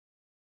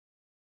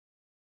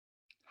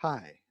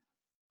Hi,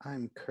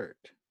 I'm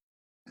Kurt,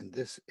 and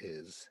this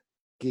is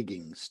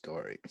Gigging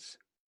Stories.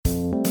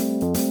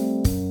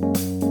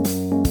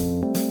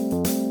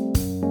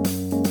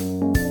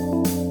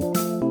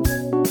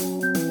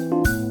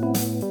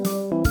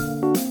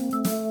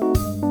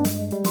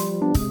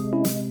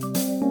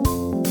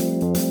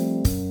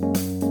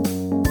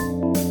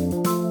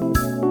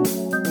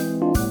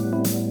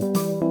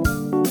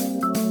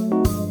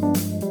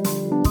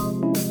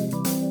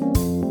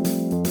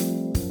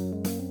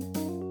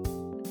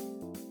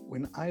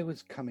 When I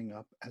was coming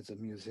up as a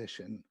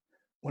musician,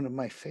 one of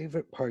my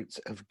favorite parts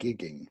of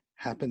gigging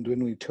happened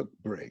when we took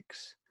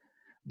breaks.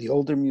 The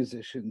older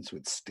musicians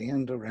would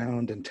stand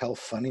around and tell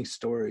funny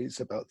stories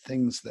about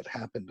things that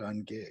happened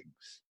on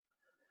gigs.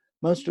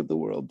 Most of the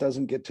world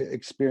doesn't get to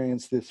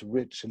experience this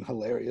rich and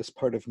hilarious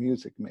part of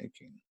music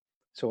making,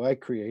 so I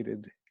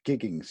created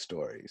Gigging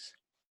Stories.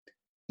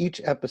 Each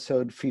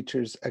episode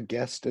features a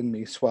guest and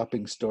me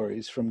swapping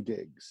stories from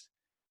gigs.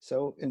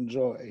 So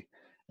enjoy,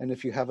 and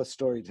if you have a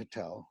story to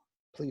tell,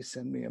 please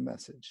send me a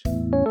message.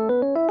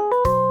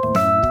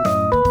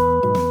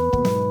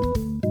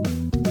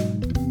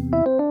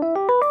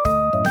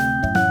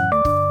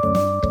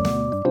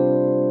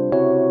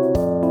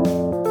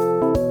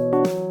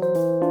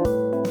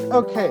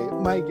 Okay,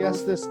 my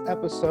guest this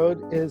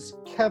episode is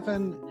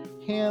Kevin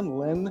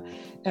Hanlon,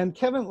 and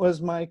Kevin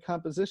was my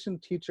composition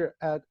teacher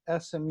at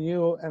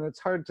SMU, and it's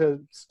hard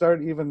to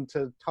start even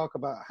to talk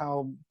about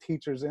how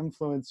teachers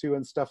influence you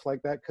and stuff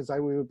like that, because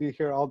we would be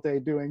here all day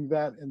doing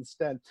that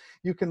instead.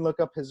 You can look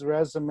up his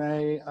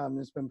resume.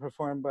 It's been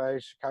performed by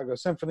Chicago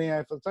Symphony.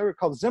 If I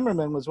recall,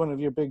 Zimmerman was one of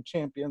your big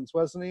champions,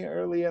 wasn't he,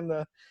 early in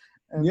the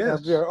Yes.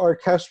 of your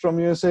orchestral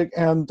music?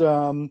 And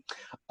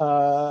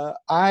while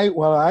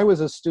I was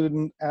a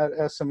student at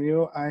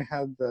SMU, I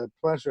had the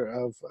pleasure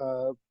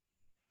of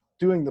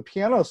doing the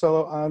piano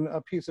solo on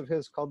a piece of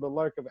his called The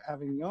Lark of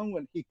Avignon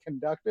when he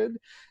conducted.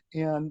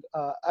 And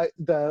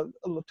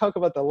talk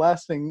about the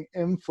lasting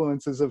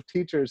influences of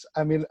teachers.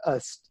 I mean,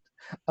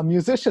 a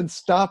musician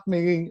stopped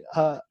me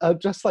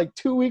just like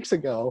 2 weeks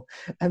ago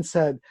and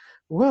said,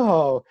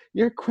 "Whoa,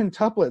 your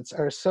quintuplets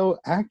are so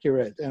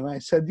accurate." And I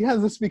said, "Yeah,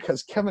 this is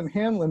because Kevin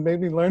Hanlon made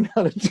me learn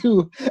how to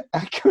do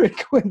accurate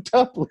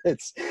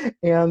quintuplets."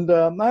 And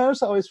I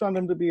also always found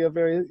him to be a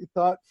very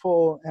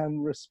thoughtful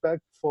and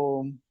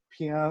respectful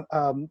piano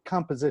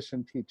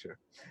composition teacher.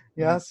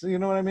 Yes, you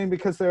know what I mean?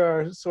 Because there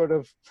are sort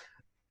of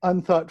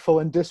unthoughtful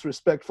and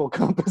disrespectful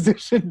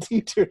composition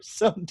teachers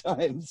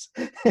sometimes.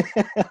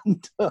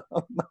 And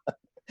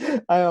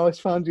I always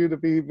found you to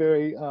be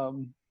very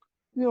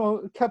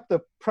kept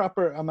the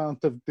proper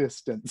amount of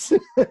distance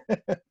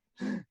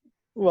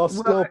while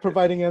still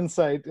providing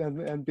insight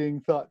and being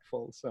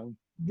thoughtful. So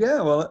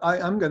Yeah, well,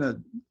 I'm going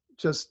to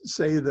just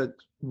say that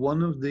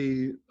one of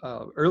the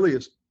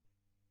earliest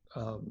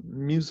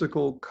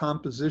musical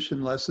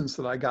composition lessons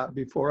that I got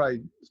before I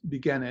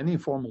began any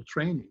formal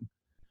training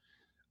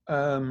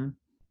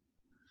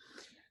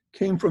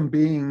came from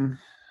being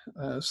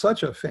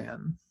such a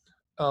fan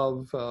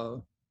of,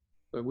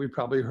 we've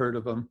probably heard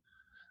of them,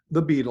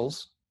 the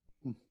Beatles.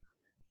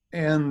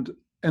 And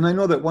I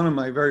know that one of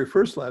my very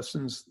first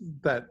lessons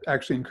that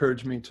actually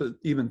encouraged me to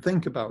even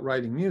think about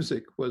writing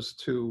music was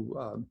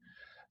to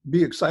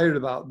be excited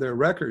about their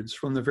records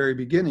from the very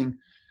beginning,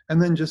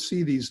 and then just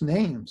see these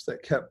names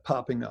that kept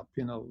popping up,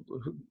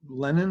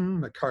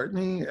 Lennon,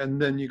 McCartney,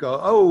 and then you go,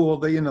 oh, well,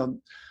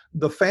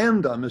 the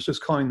fandom is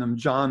just calling them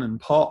John and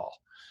Paul.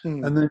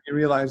 And then you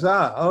realize,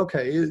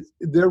 okay,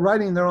 they're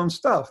writing their own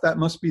stuff. That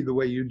must be the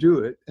way you do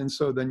it. And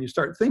so then you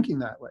start thinking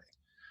that way.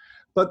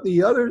 But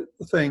the other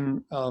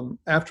thing,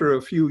 after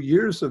a few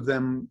years of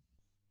them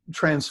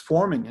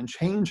transforming and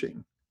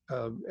changing,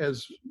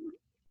 as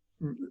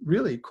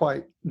really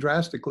quite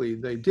drastically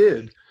they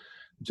did,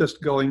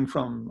 just going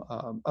from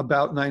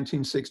about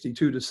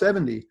 1962 to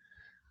 70,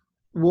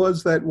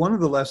 was that one of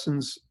the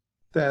lessons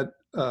that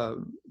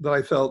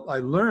I felt I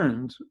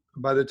learned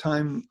by the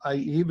time I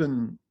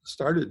even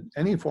started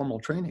any formal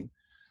training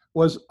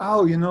was,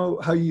 how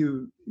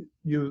you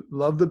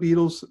love the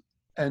Beatles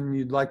and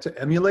you'd like to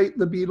emulate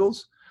the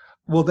Beatles?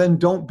 Well, then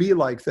don't be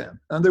like them.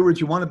 In other words,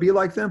 you want to be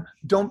like them?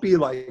 Don't be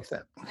like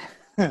them.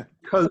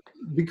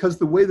 because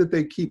the way that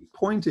they keep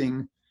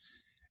pointing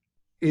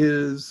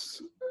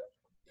is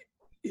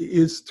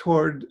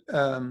toward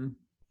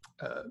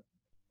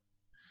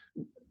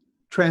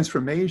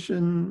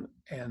transformation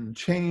and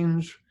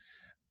change.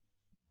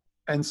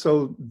 And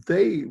so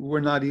they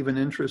were not even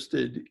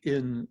interested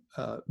in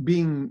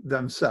being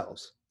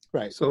themselves.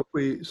 Right. So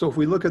if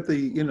we look at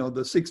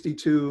the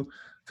 62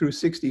 through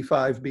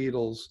 65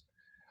 Beatles,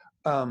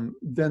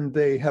 then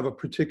they have a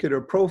particular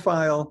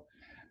profile,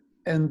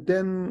 and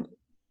then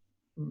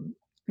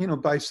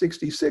by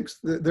 66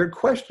 they're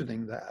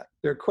questioning that.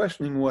 They're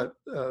questioning what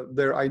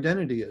their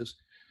identity is.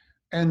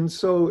 And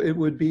so it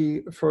would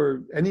be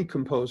for any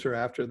composer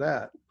after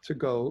that to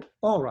go,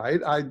 all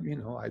right, I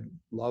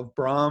love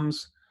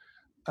Brahms.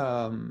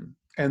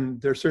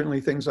 And there's certainly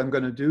things I'm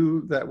going to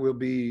do that will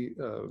be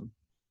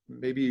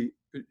maybe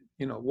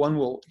one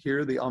will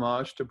hear the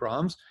homage to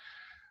Brahms,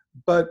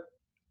 But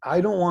I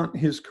don't want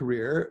his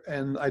career,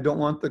 and I don't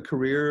want the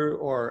career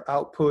or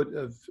output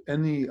of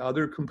any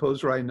other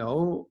composer I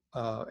know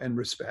and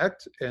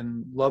respect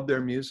and love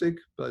their music.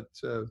 But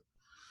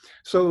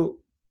so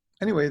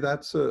anyway,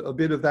 that's a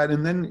bit of that.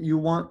 And then you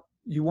want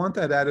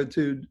that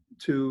attitude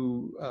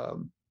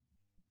to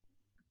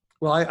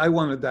well, I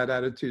wanted that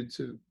attitude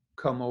to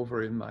come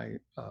over in my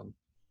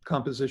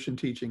composition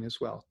teaching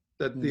as well.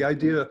 That the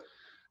idea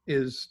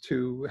is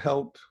to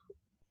help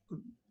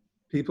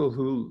people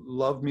who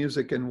love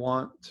music and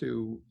want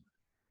to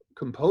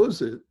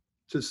compose it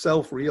to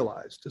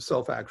self-realize, to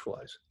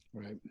self-actualize.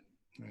 Right,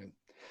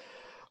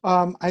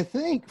 right. I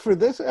think for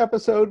this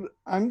episode,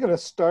 I'm going to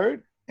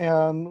start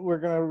and we're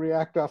going to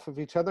react off of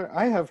each other.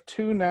 I have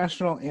 2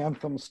 national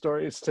anthem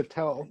stories to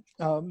tell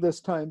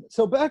this time.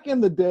 So back in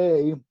the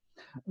day,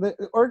 the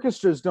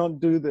orchestras don't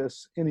do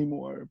this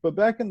anymore, but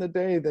back in the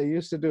day, they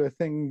used to do a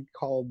thing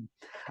called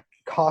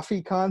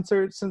coffee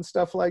concerts and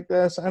stuff like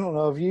this. I don't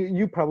know if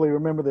you probably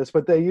remember this,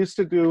 but they used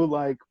to do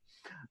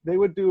they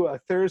would do a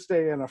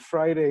Thursday and a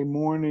Friday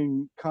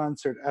morning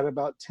concert at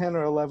about 10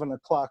 or 11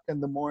 o'clock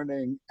in the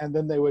morning, and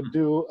then they would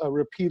do a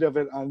repeat of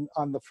it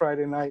on the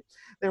Friday night.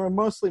 They were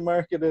mostly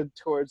marketed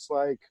towards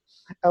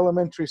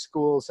elementary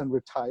schools and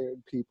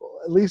retired people.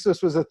 At least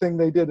this was a thing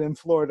they did in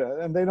Florida,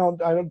 and they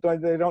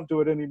don't do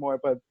it anymore,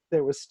 but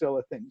there was still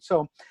a thing.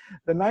 So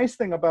the nice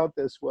thing about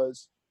this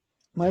was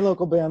my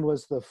local band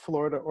was the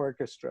Florida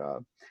Orchestra,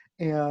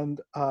 and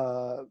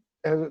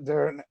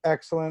they're an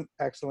excellent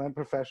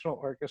professional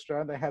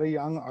orchestra. They had a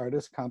young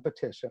artist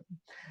competition,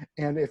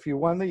 and if you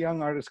won the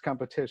young artist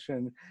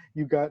competition,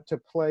 you got to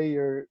play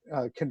your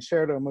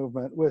concerto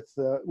movement with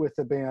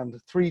the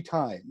band 3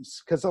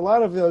 times. Because a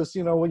lot of those,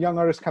 young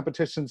artist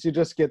competitions, you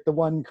just get the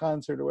one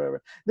concert or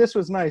whatever. This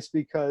was nice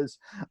because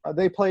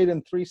they played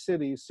in 3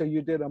 cities, so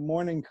you did a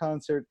morning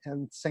concert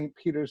in St.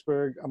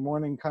 Petersburg, a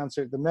morning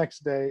concert the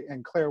next day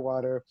in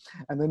Clearwater,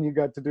 and then you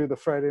got to do the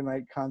Friday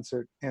night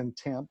concert in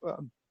Tampa.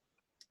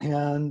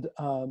 And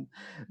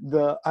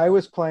I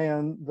was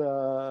playing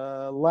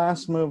the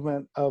last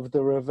movement of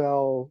the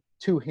Ravel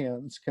 2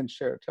 Hands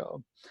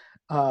Concerto.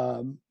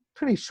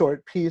 Pretty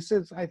short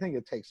pieces. I think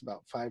it takes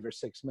about 5 or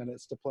 6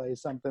 minutes to play,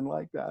 something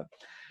like that.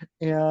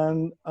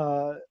 And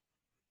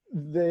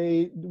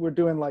they were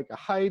doing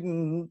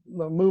the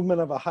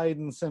movement of a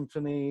Haydn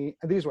symphony.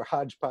 These were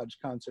hodgepodge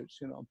concerts,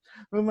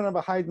 movement of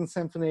a Haydn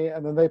symphony.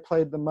 And then they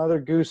played the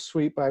Mother Goose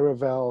Suite by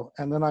Ravel.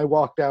 And then I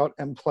walked out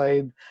and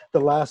played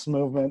the last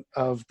movement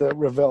of the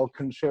Ravel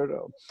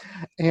concerto.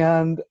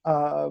 And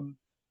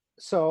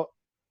so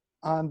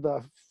on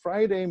the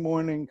Friday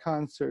morning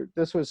concert,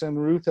 this was in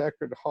Ruth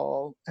Eckerd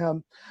Hall.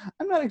 I'm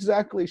not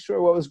exactly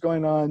sure what was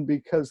going on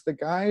because the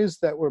guys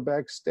that were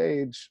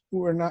backstage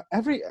were not,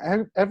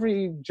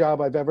 every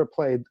job I've ever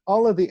played,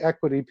 all of the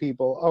equity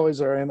people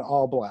always are in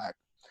all black.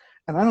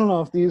 And I don't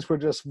know if these were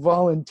just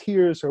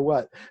volunteers or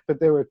what, but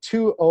there were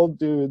 2 old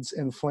dudes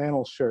in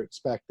flannel shirts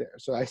back there.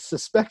 So I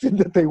suspected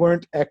that they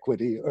weren't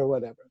equity or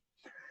whatever.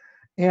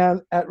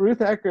 And at Ruth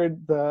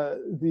Eckerd,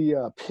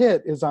 the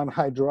pit is on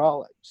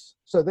hydraulics.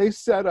 So they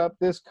set up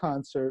this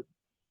concert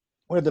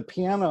where the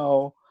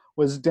piano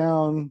was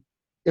down,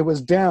 it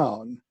was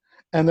down.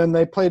 And then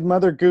they played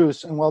Mother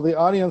Goose. And while the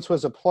audience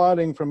was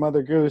applauding for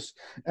Mother Goose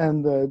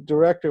and the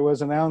director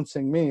was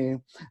announcing me,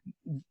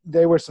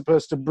 they were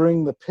supposed to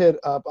bring the pit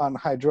up on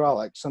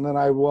hydraulics. And then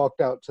I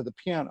walked out to the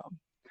piano.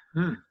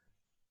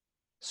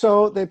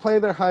 So they play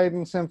their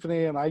Haydn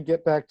symphony and I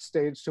get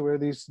backstage to where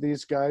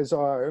these guys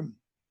are.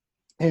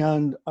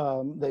 And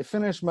they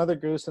finish Mother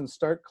Goose and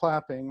start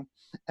clapping.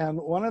 And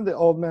one of the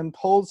old men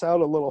pulls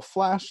out a little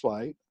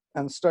flashlight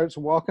and starts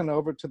walking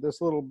over to this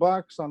little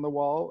box on the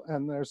wall.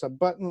 And there's a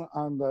button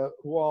on the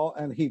wall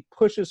and he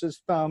pushes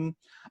his thumb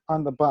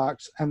on the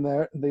box. And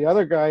the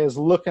other guy is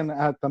looking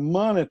at the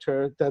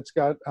monitor that's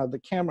got the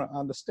camera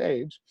on the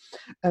stage.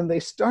 And they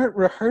start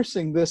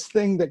rehearsing this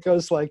thing that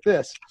goes like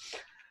this.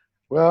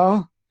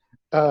 Well,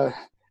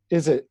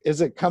 is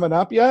it coming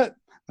up yet?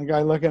 The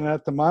guy looking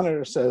at the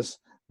monitor says,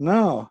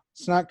 no,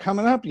 it's not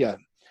coming up yet.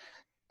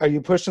 Are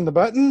you pushing the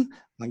button?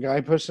 The guy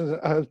pushes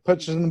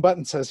the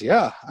button, says,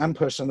 yeah, I'm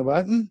pushing the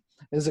button.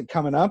 Is it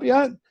coming up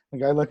yet? The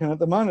guy looking at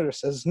the monitor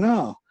says,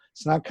 no,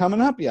 it's not coming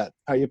up yet.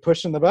 Are you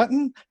pushing the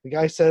button? The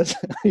guy says,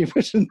 are you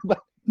pushing the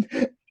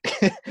button?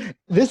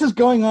 This is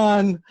going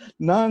on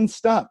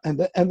nonstop. And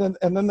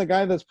then the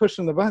guy that's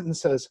pushing the button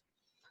says,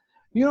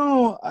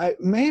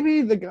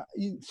 maybe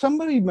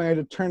somebody might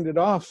have turned it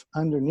off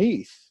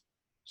underneath.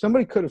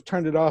 Somebody could have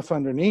turned it off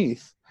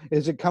underneath.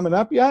 Is it coming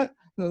up yet?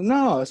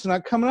 No, it's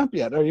not coming up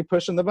yet. Are you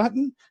pushing the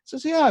button?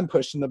 Says, yeah, I'm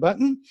pushing the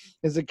button.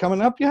 Is it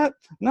coming up yet?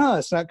 No,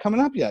 it's not coming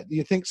up yet. Do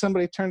you think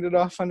somebody turned it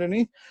off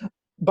underneath?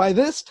 By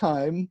this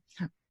time,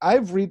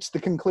 I've reached the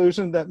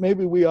conclusion that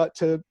maybe we ought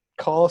to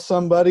call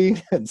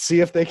somebody and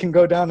see if they can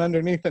go down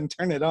underneath and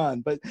turn it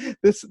on. But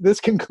this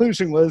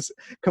conclusion was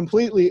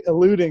completely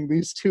eluding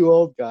these 2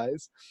 old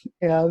guys.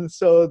 And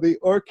so the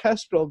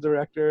orchestral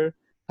director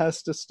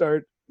has to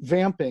start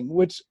vamping,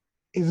 which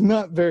he's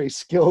not very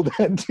skilled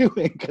at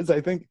doing because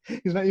I think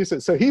he's not used to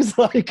it. So he's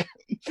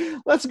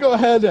let's go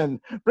ahead and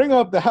bring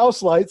up the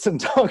house lights and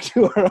talk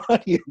to our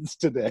audience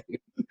today,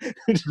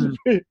 which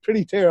is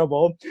pretty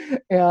terrible.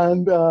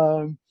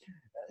 And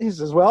he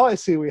says, well, I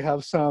see we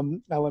have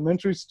some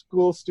elementary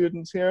school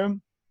students here.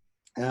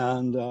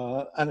 And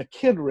a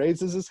kid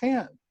raises his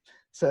hand,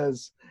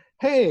 says,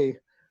 hey,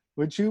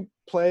 would you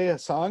play a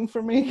song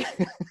for me?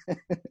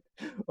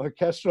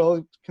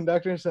 Orchestral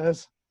conductor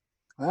says,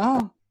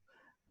 well,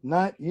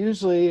 not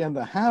usually in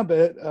the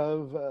habit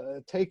of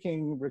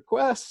taking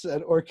requests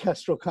at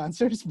orchestral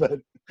concerts, but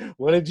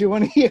what did you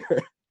want to hear?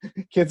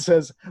 Kid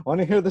says, I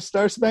want to hear the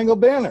Star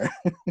Spangled Banner.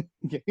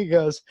 He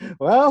goes,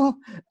 well,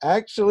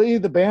 actually,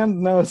 the band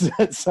knows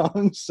that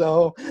song,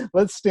 so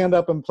let's stand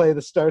up and play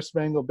the Star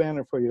Spangled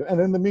Banner for you.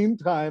 And in the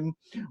meantime,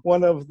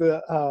 one of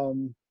the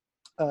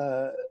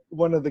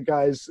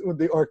guys,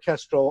 the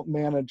orchestral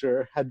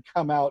manager, had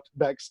come out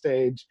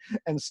backstage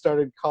and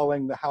started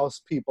calling the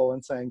house people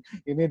and saying,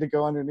 you need to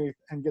go underneath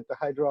and get the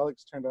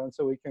hydraulics turned on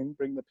so we can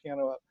bring the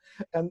piano up.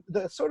 And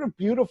the sort of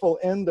beautiful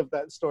end of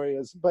that story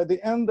is, by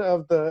the end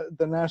of the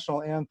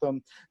national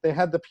anthem, they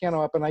had the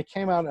piano up and I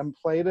came out and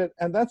played it.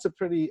 And that's a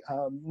pretty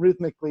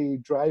rhythmically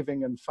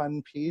driving and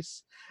fun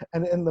piece.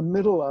 And in the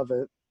middle of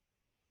it,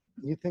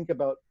 you think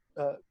about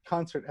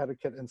concert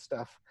etiquette and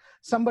stuff.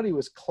 Somebody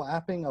was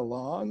clapping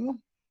along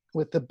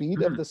with the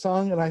beat of the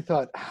song, and I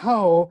thought,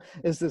 how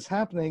is this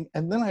happening?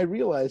 And then I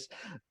realized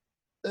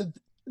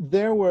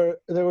there were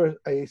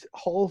a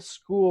whole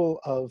school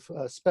of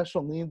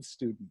special needs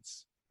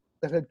students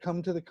that had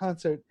come to the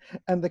concert,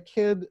 and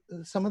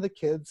some of the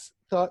kids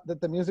thought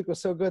that the music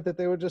was so good that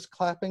they were just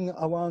clapping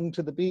along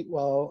to the beat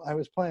while I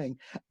was playing.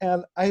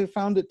 And I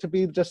found it to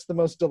be just the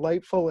most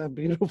delightful and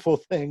beautiful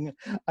thing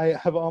I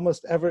have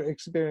almost ever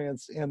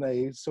experienced in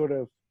a sort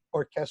of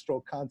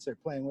orchestral concert,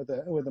 playing with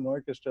an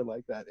orchestra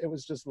like that. It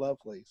was just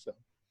lovely. So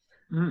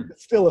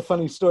it's still a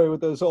funny story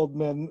with those old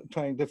men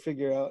trying to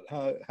figure out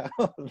how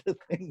the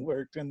thing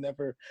worked and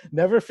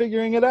never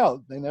figuring it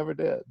out. They never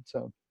did.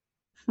 So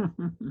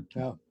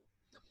yeah.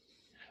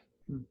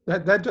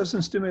 That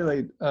doesn't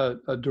stimulate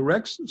a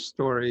direct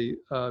story,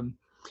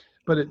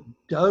 but it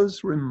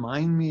does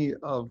remind me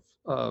of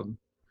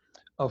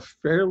a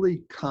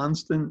fairly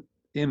constant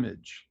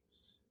image.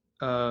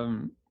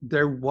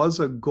 There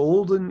was a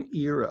golden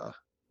era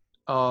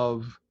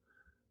of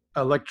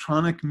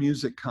electronic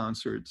music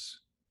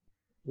concerts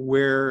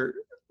where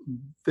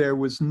there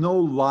was no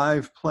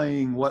live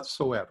playing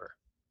whatsoever.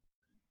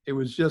 It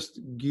was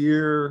just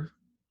gear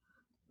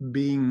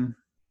being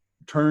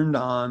turned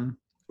on.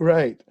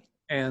 Right.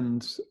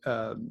 And,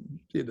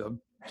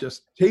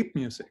 just tape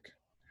music.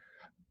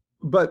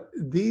 But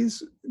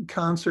these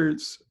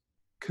concerts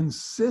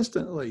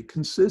consistently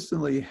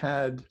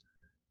had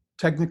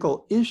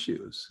technical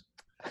issues.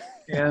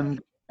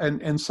 And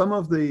some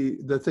of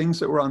the things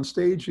that were on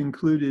stage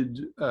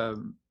included,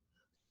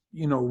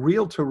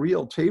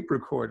 reel-to-reel tape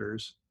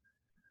recorders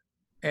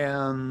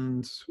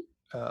and,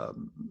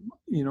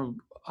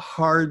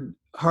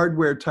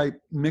 hardware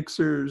type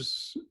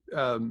mixers,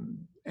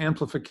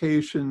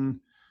 amplification.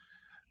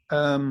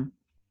 And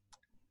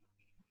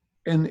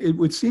it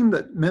would seem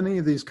that many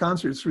of these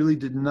concerts really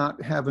did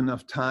not have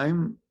enough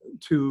time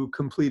to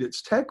complete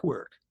its tech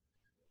work.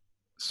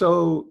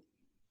 So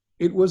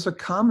it was a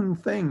common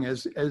thing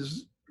as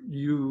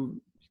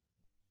you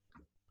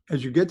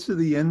get to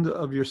the end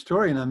of your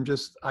story, and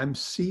I'm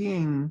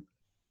seeing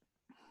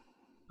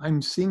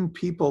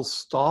people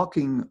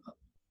stalking,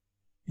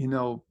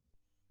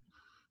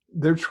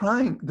 they're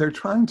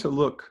trying to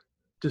look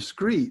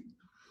discreet,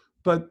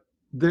 but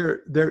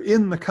they're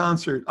in the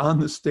concert on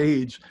the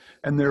stage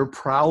and they're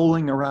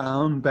prowling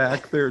around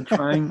back there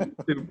trying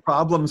to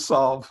problem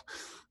solve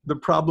the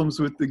problems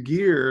with the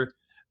gear,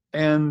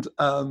 and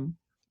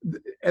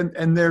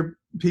they're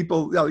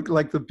people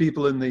like the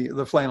people in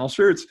the flannel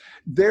shirts,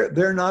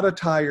 they're not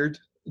attired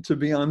to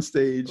be on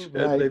stage.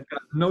 Right. They've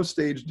got no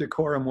stage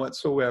decorum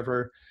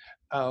whatsoever,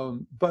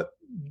 but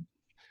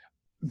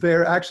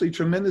they're actually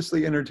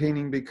tremendously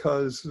entertaining,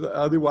 because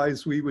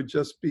otherwise we would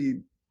just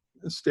be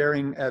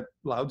staring at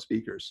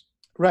loudspeakers.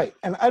 Right.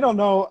 And I don't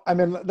know, I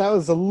mean, that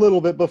was a little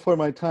bit before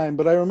my time,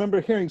 but I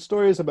remember hearing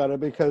stories about it,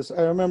 because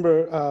I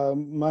remember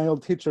my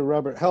old teacher,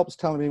 Robert Helps,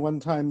 telling me one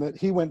time that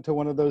he went to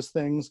one of those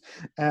things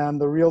and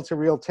the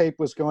reel-to-reel tape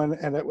was going,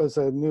 and it was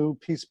a new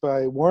piece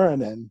by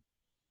Warren.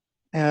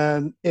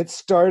 And it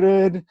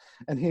started,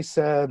 and he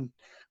said,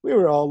 we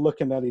were all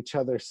looking at each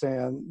other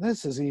saying,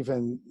 this is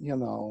even,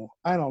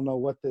 I don't know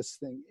what this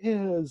thing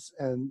is.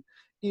 And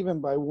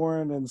even by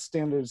Warren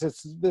standards,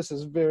 this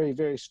is very,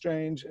 very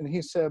strange. And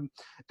he said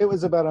it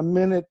was about a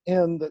minute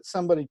in that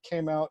somebody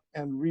came out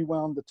and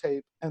rewound the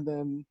tape and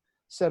then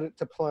set it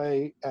to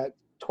play at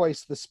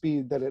twice the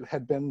speed that it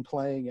had been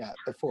playing at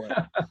before.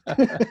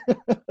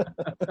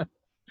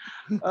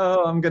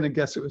 Oh, I'm going to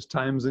guess it was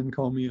Times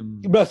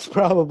Encomium. That's what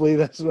it probably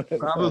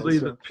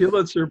was. The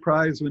Pulitzer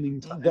Prize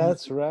winning Times.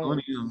 That's right.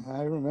 Encomium.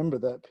 I remember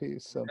that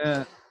piece. So.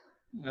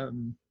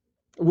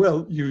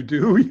 Well, you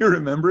do. You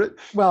remember it?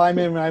 Well, I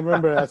mean, I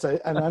remember as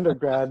an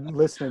undergrad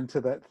listening to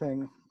that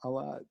thing a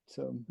lot.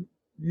 So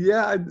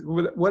Yeah,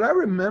 what I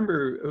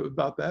remember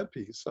about that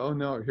piece, oh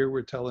no, here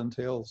we're telling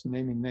tales,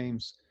 naming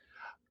names.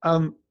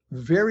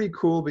 Very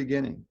cool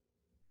beginning.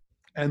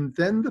 And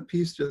then the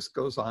piece just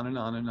goes on and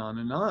on and on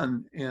and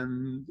on,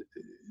 and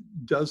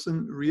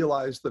doesn't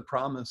realize the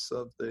promise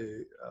of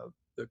the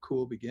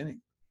cool beginning.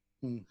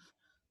 Hmm.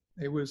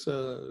 It was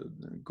a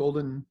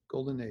golden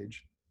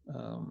age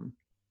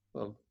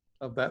of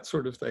that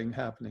sort of thing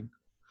happening.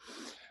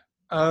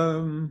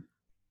 Well,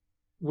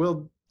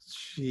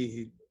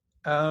 gee,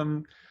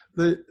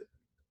 the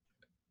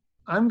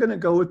I'm going to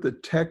go with the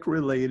tech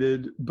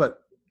related, but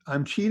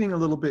I'm cheating a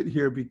little bit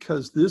here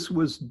because this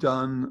was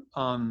done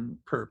on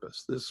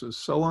purpose. This was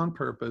so on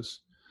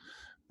purpose.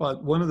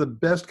 But one of the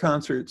best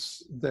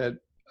concerts that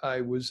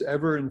I was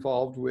ever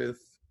involved with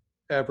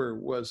ever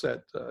was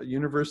at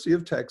University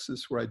of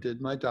Texas, where I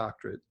did my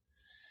doctorate.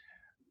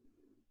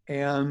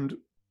 And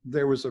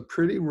there was a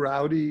pretty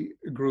rowdy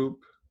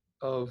group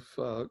of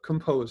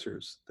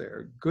composers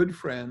there, good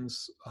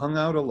friends, hung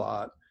out a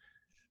lot,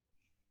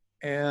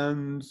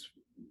 and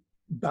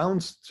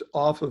bounced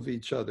off of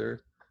each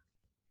other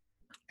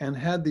and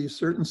had these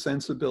certain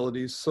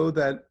sensibilities, so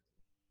that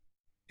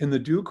in the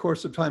due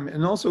course of time,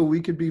 and also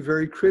we could be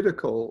very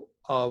critical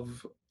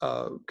of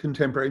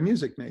contemporary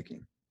music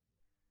making.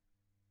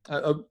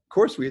 Of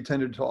course, we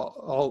attended to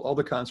all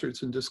the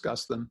concerts and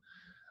discussed them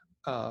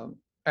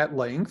at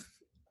length,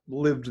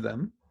 lived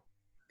them.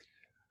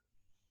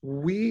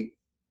 We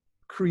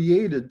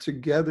created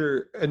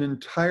together an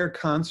entire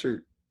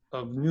concert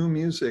of new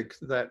music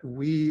that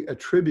we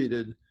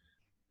attributed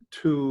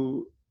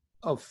to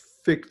a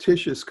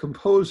fictitious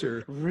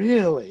composer.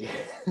 Really?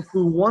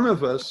 Who one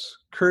of us,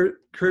 Kurt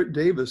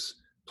Davis,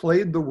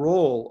 played the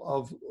role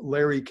of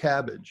Larry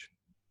Cabbage.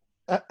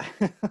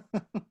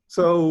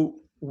 So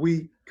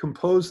we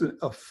composed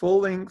a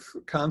full-length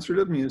concert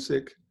of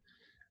music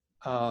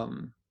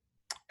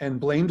and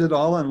blamed it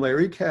all on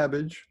Larry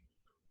Cabbage,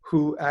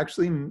 who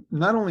actually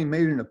not only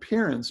made an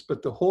appearance,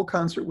 but the whole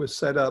concert was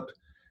set up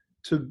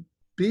to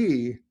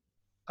be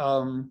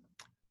a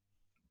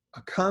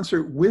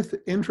concert with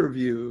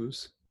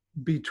interviews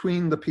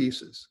between the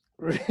pieces.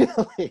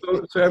 Really?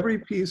 So every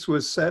piece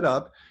was set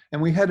up,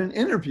 and we had an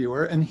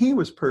interviewer, and he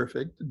was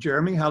perfect,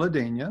 Jeremy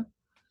Haladania,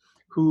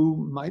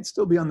 who might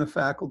still be on the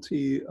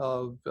faculty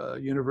of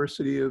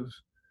University of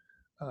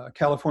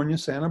California,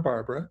 Santa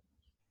Barbara,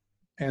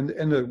 and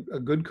a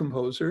good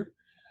composer.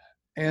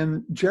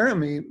 And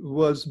Jeremy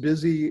was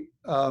busy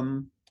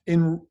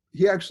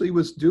he actually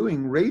was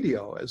doing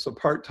radio as a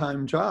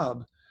part-time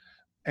job,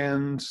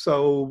 and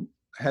so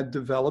had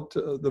developed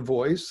the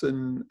voice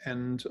and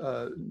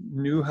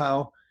knew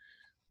how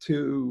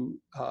to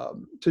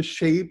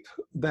shape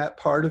that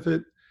part of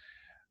it.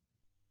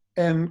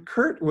 And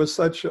Kurt was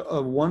such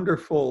a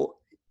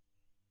wonderful,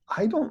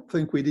 I don't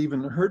think we'd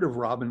even heard of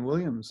Robin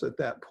Williams at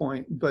that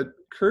point, but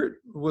Kurt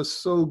was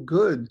so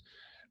good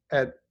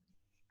at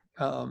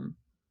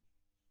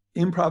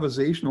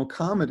improvisational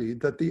comedy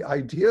that the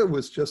idea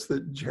was just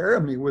that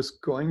Jeremy was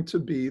going to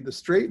be the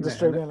straight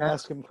man,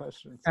 ask him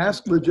questions,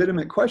 ask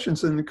legitimate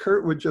questions, and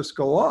Kurt would just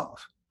go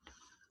off.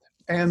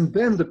 And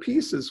then the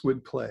pieces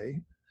would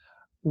play.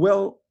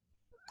 Well,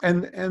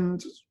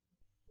 and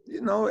you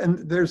know,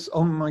 and there's,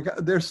 oh my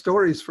God, there's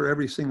stories for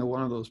every single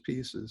one of those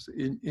pieces,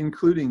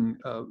 including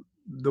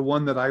the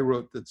one that I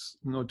wrote that's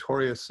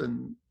notorious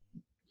and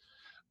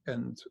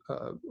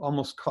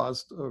almost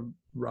caused a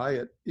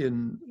riot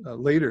in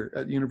later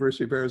at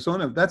University of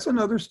Arizona. That's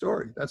another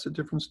story. That's a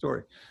different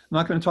story. I'm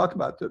not going to talk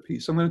about that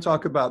piece. I'm going to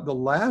talk about the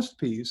last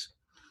piece,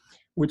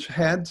 which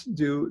had to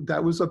do,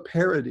 that was a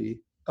parody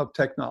of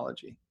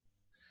technology.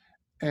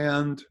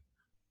 And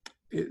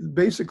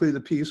basically the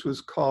piece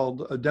was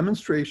called A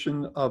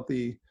Demonstration of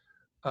the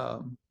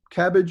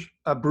Cabbage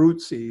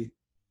Abruzzi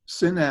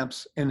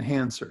Synapse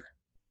Enhancer.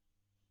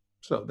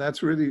 So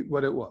that's really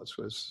what it was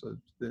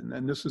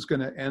and this is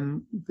going to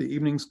end the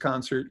evening's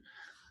concert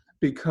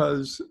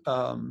because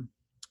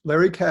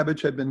Larry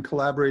Cabbage had been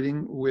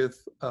collaborating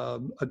with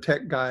a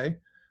tech guy,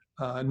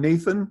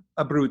 Nathan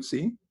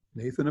Abruzzi,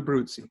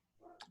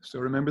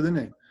 still remember the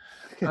name,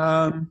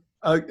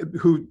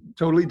 who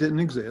totally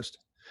didn't exist,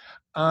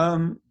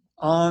 on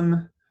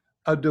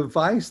a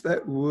device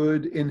that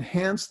would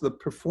enhance the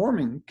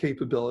performing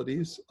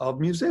capabilities of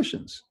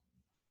musicians.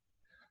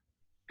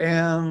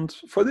 And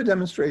for the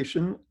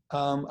demonstration,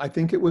 I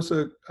think it was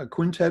a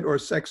quintet or a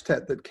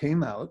sextet that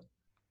came out,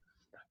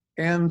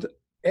 and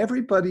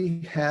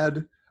everybody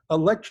had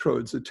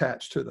electrodes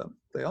attached to them.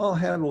 They all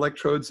had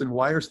electrodes and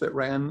wires that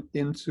ran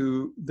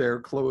into their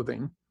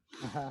clothing,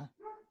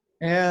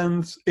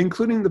 and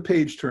including the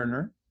page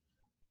turner.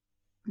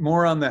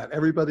 More on that.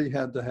 Everybody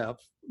had to have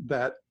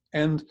that.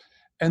 And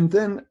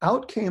then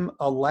out came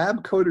a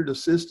lab-coated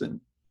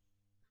assistant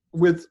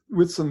with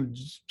some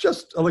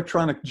just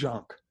electronic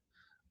junk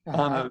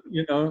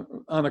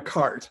on a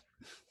cart.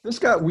 This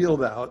got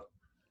wheeled out,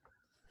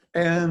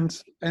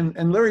 and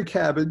Larry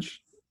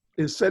Cabbage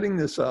is setting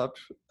this up,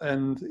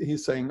 and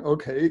he's saying,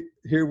 okay,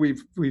 here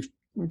we've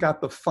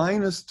got the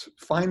finest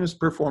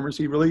performers.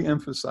 He really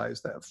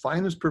emphasized that,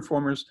 finest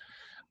performers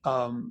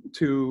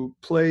to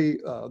play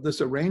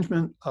this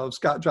arrangement of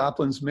Scott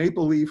Joplin's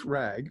Maple Leaf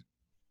Rag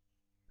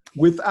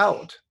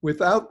without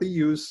the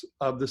use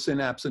of the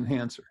Synapse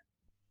Enhancer.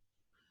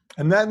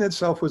 And that in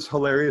itself was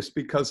hilarious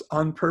because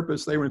on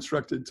purpose they were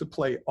instructed to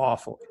play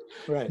awfully,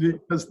 Right.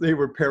 because they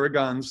were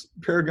paragons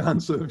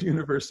of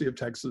University of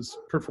Texas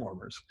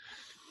performers.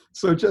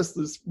 So just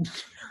this,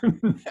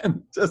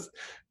 and just,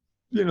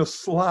 you know,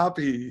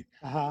 sloppy,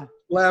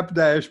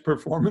 slapdash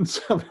performance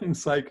of it.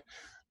 It's like,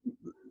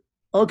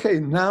 okay,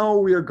 now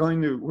we're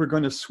going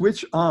to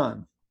switch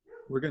on.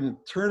 We're going to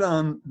turn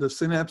on the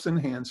Synapse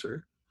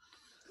Enhancer.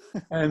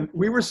 And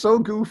we were so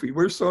goofy.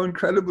 We're so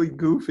incredibly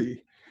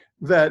goofy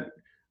that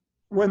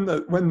when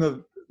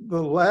the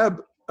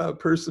lab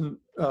person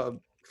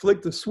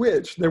flicked the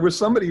switch, there was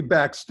somebody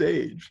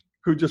backstage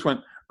who just went,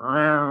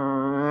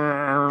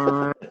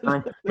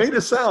 made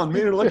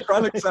an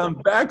electronic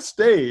sound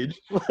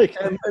backstage,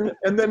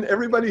 and then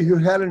everybody who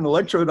had an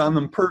electrode on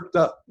them perked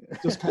up,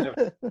 just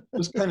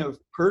kind of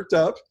perked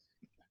up,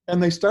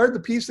 and they started the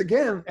piece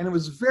again, and it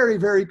was very,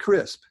 very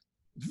crisp,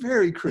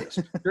 very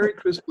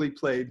crisply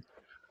played,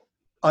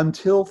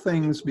 until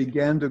things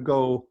began to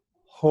go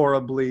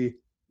horribly,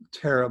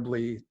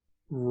 terribly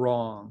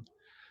wrong.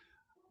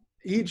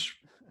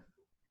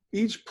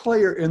 Each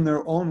player in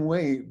their own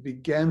way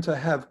began to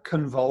have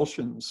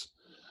convulsions.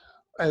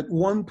 At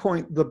one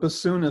point, the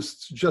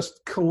bassoonists just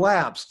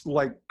collapsed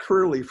like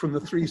Curly from the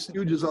Three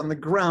Stooges on the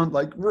ground,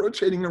 like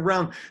rotating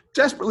around,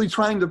 desperately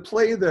trying to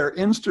play their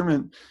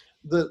instrument.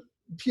 The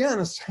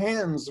pianist's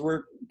hands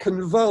were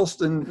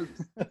convulsed and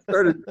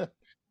started,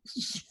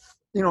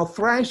 you know,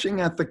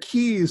 thrashing at the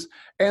keys.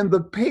 And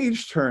the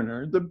page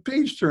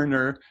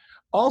turner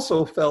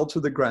also fell to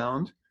the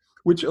ground,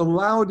 which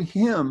allowed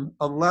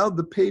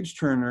the page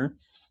turner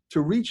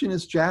to reach in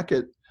his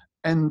jacket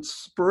and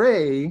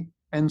spray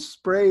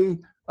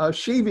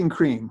shaving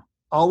cream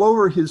all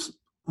over his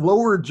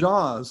lower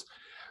jaws,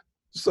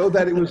 so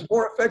that it was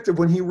more effective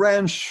when he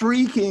ran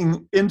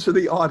shrieking into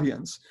the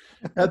audience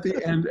at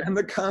the end. And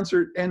the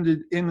concert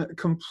ended in a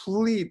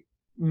complete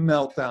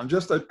meltdown,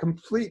 just a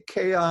complete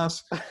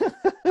chaos,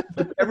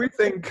 with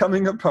everything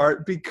coming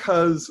apart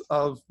because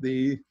of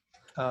the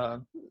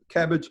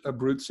Cabbage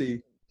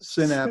Abruzzi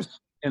Synapse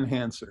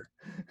Enhancer.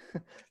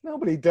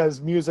 Nobody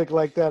does music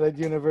like that at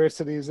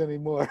universities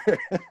anymore.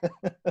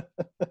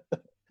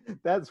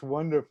 That's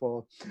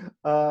wonderful.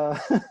 Yeah,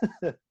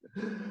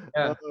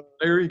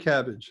 Larry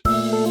Cabbage.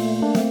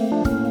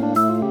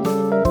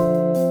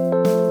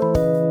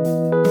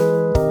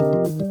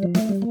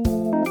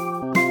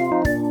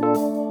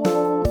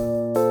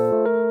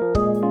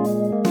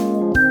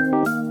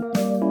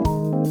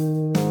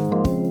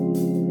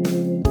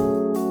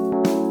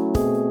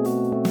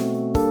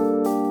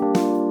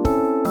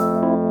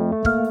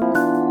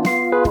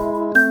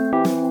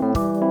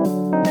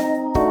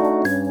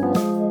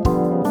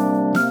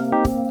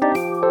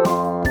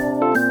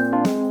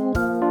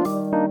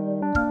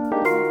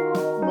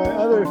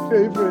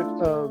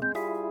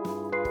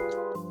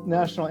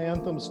 National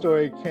anthem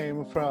story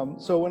came from,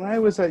 so when I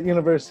was at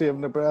University of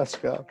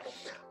Nebraska,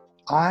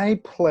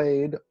 I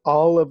played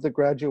all of the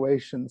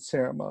graduation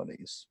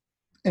ceremonies.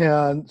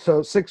 And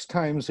so 6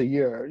 times a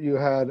year, you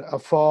had a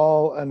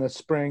fall and a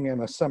spring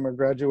and a summer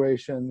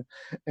graduation.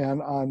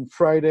 And on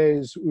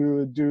Fridays, we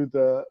would do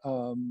the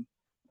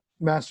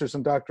master's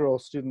and doctoral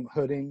student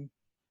hooding.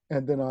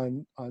 And then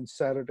on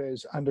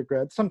Saturdays,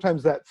 undergrad.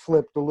 Sometimes that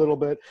flipped a little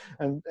bit,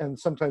 and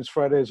sometimes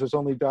Fridays was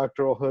only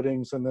doctoral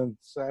hoodings, and then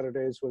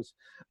Saturdays was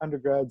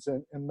undergrads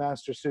and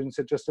master students.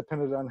 It just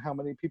depended on how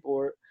many people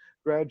were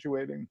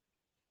graduating.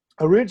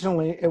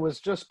 Originally, it was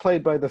just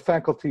played by the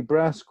faculty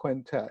brass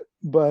quintet,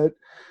 but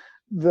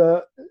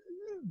the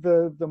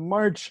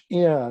march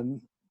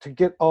in to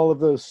get all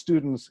of those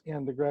students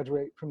in to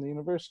graduate from the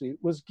university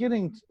was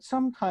getting,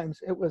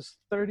 sometimes it was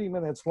 30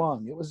 minutes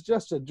long. It was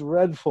just a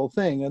dreadful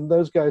thing. And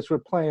those guys were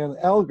playing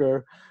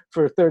Elgar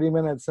for 30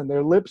 minutes and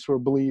their lips were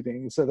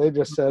bleeding. So they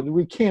just said,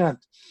 we can't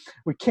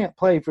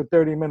play for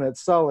 30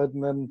 minutes solid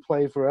and then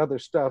play for other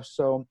stuff.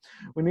 So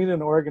we need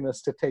an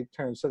organist to take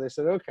turns. So they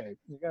said, okay,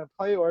 you're going to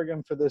play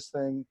organ for this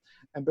thing.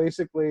 And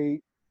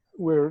basically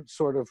we're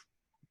sort of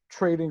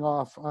trading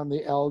off on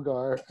the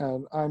Elgar,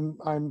 and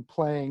I'm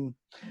playing,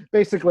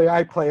 basically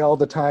I play all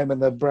the time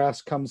and the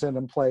brass comes in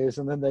and plays,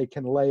 and then they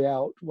can lay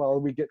out while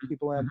we get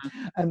people in.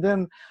 And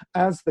then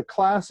as the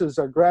classes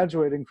are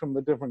graduating from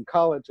the different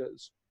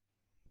colleges,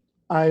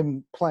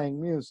 I'm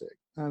playing music.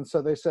 And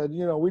so they said,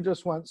 you know, we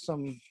just want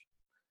some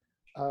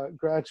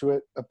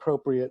graduate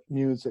appropriate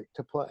music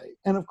to play.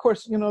 And of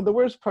course, you know, the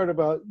worst part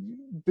about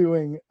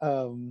doing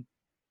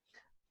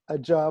a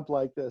job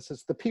like this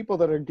is the people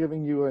that are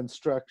giving you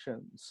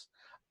instructions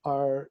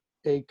are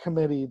a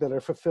committee that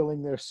are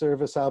fulfilling their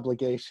service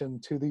obligation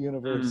to the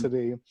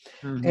university.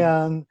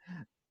 And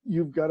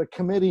you've got a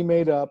committee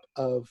made up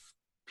of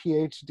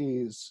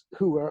PhDs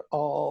who are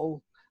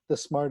all the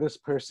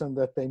smartest person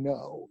that they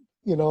know,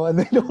 you know, and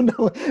they don't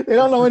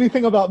know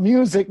anything about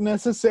music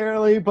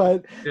necessarily,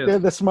 but they're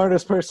the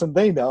smartest person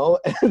they know.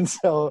 And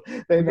so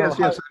they know.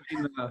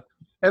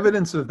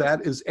 Evidence of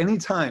that is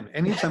anytime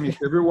you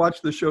ever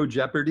watch the show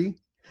Jeopardy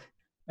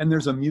and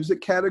there's a music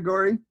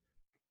category,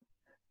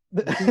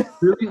 these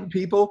brilliant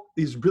people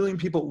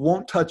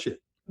won't touch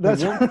it. They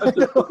That's won't touch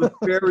it to the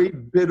very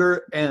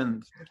bitter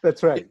end.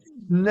 That's right.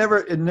 It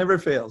never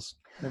fails.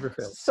 Never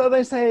fails. So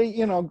they say,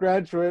 you know,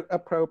 graduate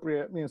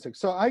appropriate music.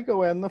 So I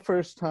go in the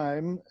first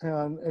time,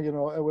 and you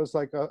know, it was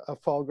like a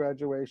fall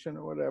graduation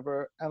or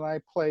whatever, and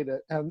I played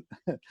it. And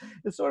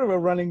it's sort of a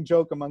running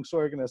joke amongst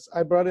organists.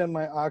 I brought in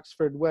my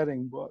Oxford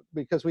wedding book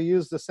because we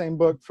use the same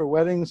book for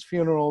weddings,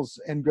 funerals,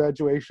 and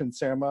graduation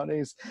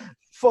ceremonies,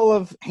 full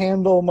of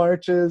Handel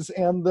marches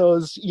and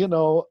those, you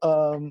know,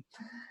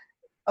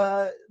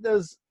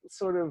 those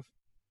sort of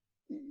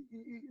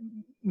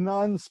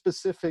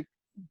non-specific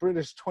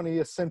British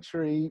 20th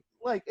century,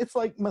 like it's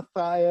like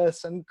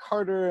Matthias and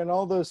Carter and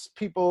all those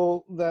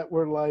people that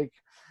were like,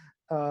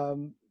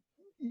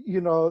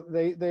 you know,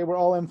 they were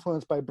all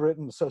influenced by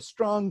Britain. So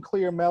strong,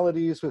 clear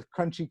melodies with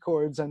crunchy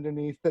chords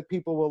underneath that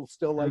people will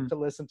still like to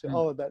listen to,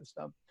 all of that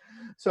stuff.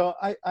 So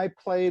I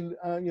played,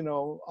 you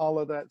know, all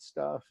of that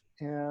stuff.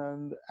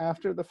 And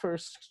after the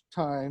first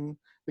time,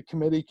 the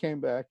committee came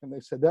back and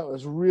they said, that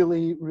was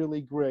really,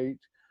 really great.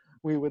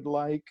 We would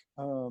like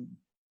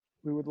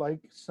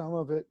some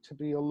of it to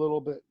be a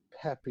little bit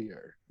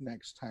peppier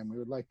next time. We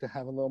would like to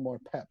have a little more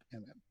pep in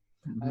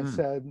it. Mm-hmm. I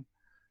said,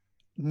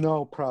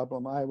 no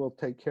problem. I will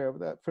take care of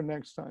that for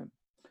next time.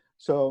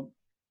 So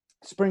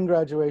spring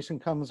graduation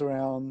comes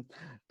around,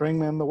 bring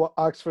them the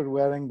Oxford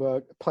wedding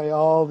book, play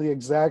all the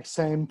exact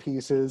same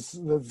pieces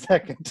the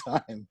second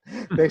time.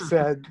 They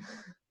said,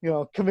 you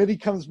know, committee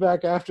comes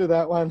back after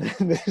that one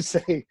and they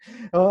say,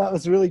 oh, that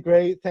was really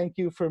great. Thank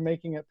you for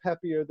making it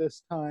peppier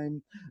this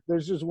time.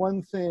 There's just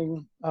one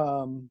thing.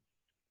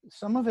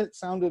 Some of it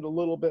sounded a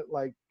little bit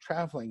like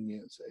traveling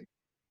music.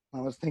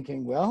 I was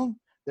thinking, well,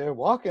 they're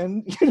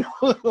walking, you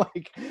know,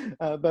 like,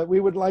 but we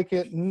would like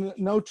it,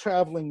 no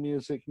traveling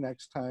music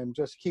next time,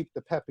 just keep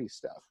the peppy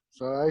stuff.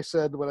 So I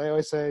said what I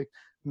always say,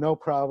 no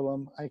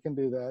problem, I can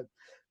do that.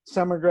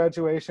 Summer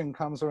graduation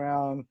comes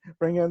around,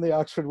 bring in the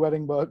Oxford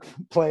wedding book,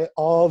 play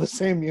all the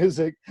same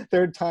music,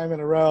 third time in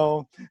a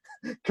row.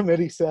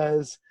 Committee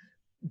says,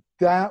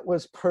 that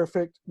was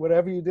perfect.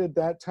 Whatever you did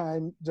that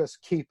time, just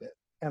keep it.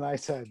 And I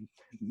said,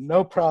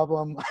 no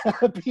problem.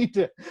 happy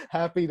to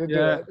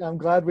do it. I'm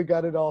glad we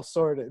got it all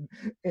sorted.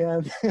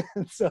 And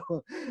so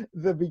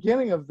the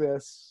beginning of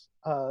this,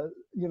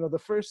 you know, the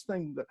first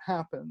thing that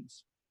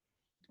happens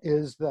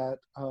is that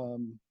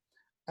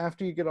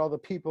after you get all the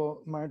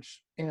people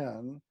marched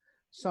in,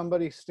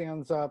 somebody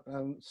stands up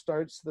and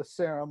starts the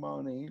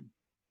ceremony,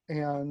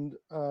 and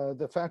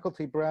the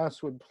faculty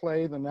brass would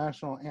play the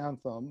national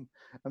anthem,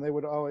 and they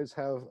would always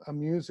have a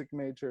music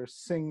major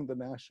sing the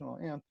national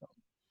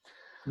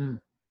anthem.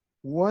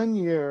 One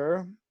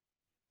year,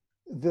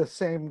 the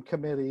same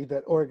committee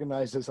that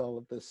organizes all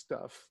of this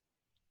stuff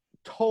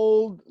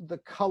told the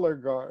color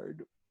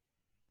guard,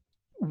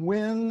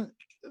 when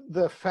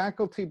the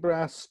faculty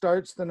brass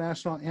starts the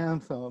national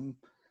anthem,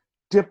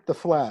 dip the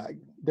flag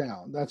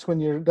down. That's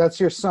when that's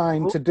your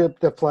sign to dip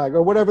the flag,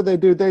 or whatever they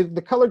do.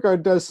 The color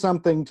guard does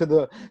something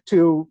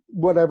to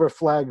whatever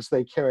flags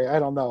they carry. I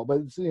don't know,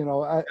 but you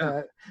know,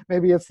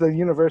 maybe it's the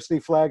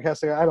university flag has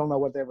to. I don't know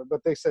whatever.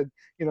 But they said,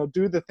 you know,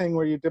 do the thing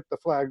where you dip the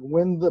flag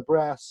when the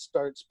brass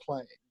starts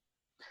playing.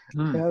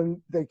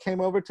 And they came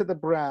over to the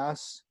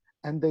brass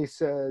and they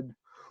said,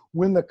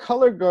 when the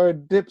color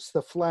guard dips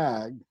the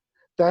flag,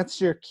 that's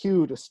your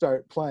cue to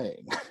start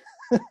playing.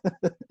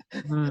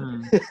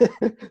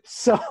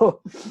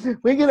 So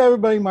we get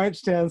everybody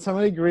marched in,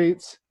 somebody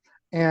greets,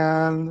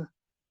 and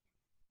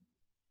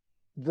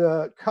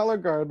the color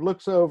guard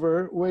looks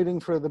over waiting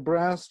for the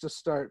brass to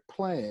start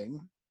playing,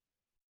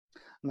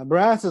 and the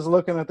brass is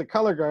looking at the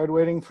color guard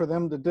waiting for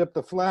them to dip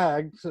the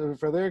flag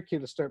for their cue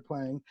to start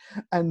playing,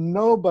 and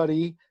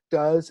nobody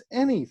does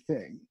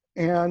anything.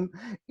 And,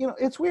 you know,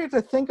 it's weird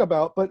to think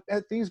about, but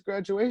at these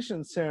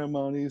graduation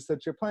ceremonies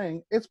that you're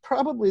playing, it's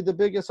probably the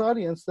biggest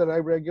audience that I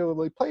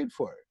regularly played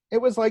for. It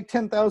was like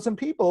 10,000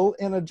 people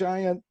in a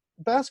giant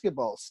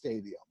basketball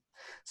stadium.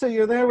 So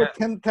you're there with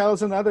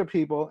 10,000 other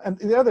people. And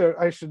the other,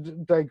 I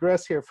should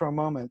digress here for a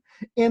moment.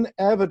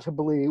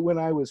 Inevitably, when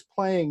I was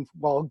playing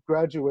while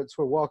graduates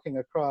were walking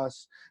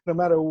across, no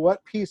matter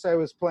what piece I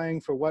was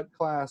playing for what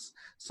class,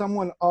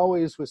 someone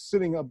always was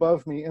sitting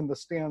above me in the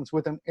stands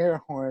with an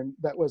air horn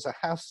that was a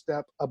half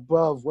step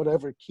above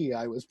whatever key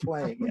I was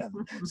playing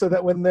in. So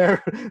that when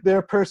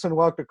their person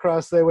walked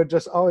across, they would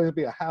just always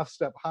be a half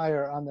step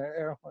higher on their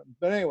air horn.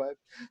 But anyway,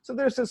 so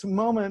there's this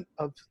moment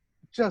of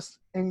just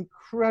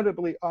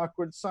incredibly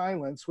awkward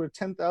silence where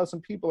 10,000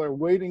 people are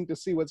waiting to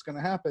see what's going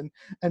to happen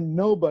and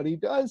nobody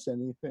does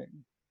anything.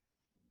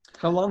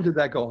 How long did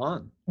that go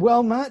on?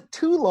 Well, not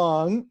too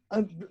long.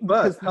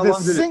 But how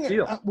long did it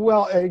feel?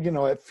 Well, you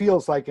know, it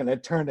feels like an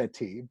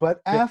eternity.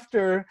 But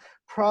after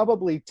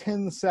probably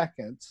 10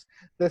 seconds,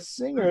 the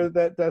singer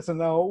that doesn't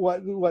know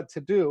what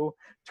to do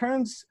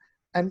turns,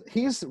 and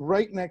he's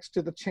right next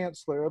to the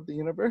chancellor of the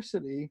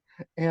university,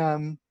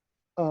 and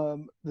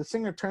the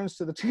singer turns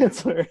to the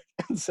chancellor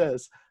and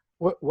says,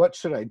 what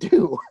should I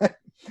do?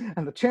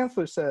 And the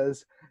chancellor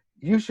says,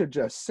 you should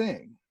just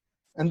sing.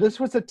 And this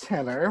was a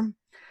tenor,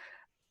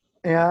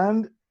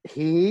 and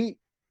he,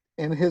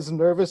 in his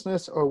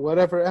nervousness or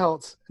whatever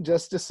else,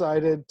 just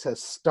decided to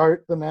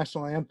start the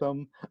national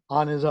anthem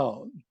on his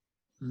own.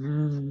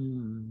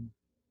 Mm.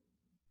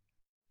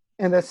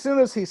 And as soon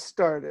as he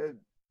started,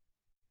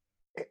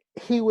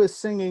 he was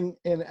singing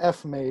in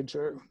F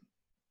major,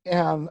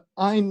 and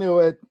I knew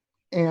it.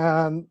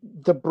 And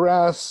the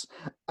brass,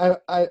 I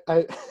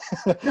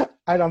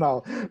I don't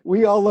know.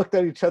 We all looked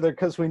at each other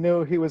because we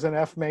knew he was an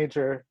F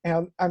major.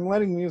 And I'm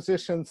letting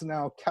musicians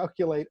now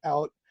calculate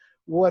out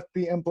what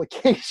the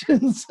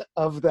implications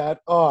of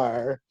that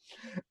are.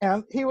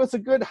 And he was a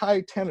good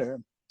high tenor,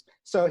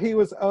 so he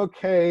was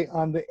okay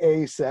on the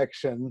A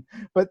section.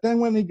 But then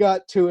when he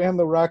got to "And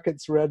the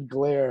Rocket's Red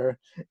Glare,"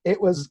 it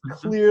was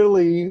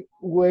clearly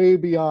way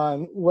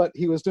beyond what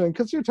he was doing,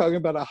 because you're talking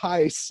about a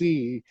high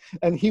C,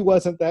 and he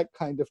wasn't that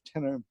kind of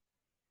tenor.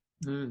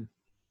 Mm.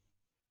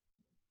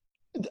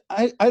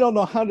 I don't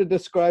know how to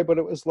describe what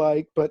it was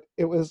like, but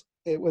it was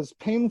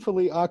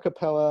painfully a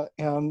cappella,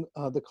 and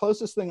the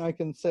closest thing I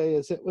can say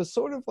is it was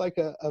sort of like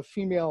a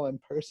female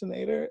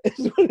impersonator,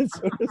 is what it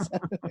sort of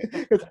sounded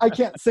like. 'Cause I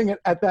can't sing it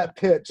at that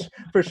pitch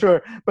for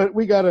sure, but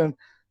we got an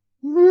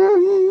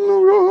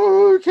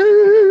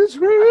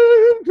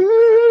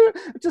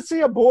to see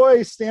a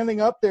boy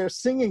standing up there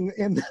singing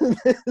in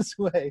this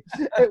way.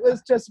 It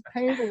was just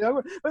painful.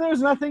 But there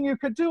was nothing you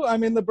could do. I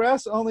mean, the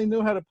brass only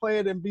knew how to play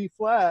it in B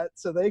flat,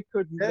 so they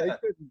couldn't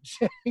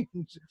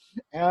change.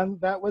 And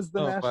that was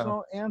the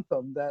national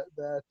anthem,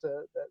 that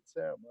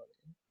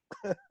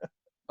ceremony.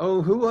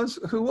 Oh, who was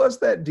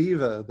that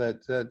diva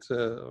that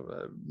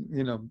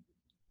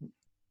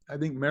I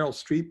think Meryl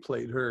Streep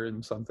played her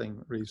in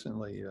something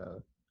recently.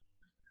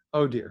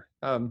 Oh dear.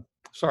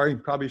 Sorry,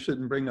 probably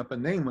shouldn't bring up a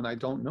name when I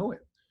don't know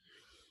it.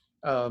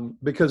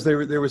 Because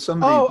there was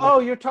somebody. Oh,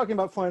 you're talking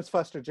about Florence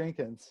Foster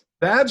Jenkins.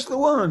 That's the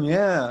one.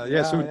 Yeah.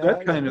 So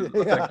that kind of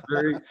like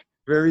very,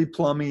 very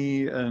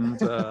plummy,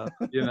 and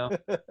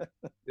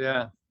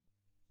yeah.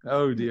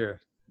 Oh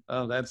dear.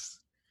 Oh, that's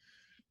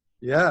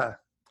yeah.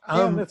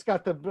 And it's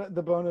got the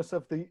bonus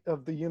of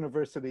the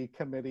university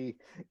committee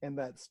in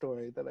that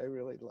story that I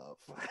really love.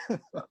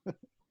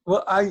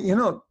 Well,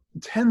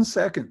 10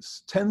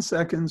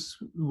 seconds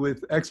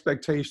with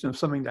expectation of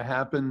something to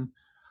happen.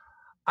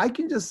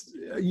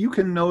 You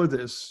can know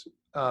this,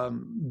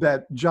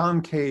 that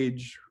John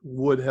Cage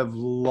would have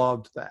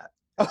loved that.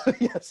 Oh,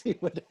 yes, he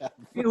would have.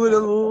 He would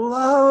have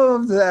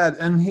loved that.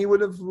 And he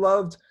would have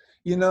loved,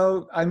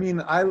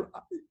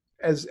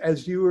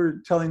 as you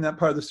were telling that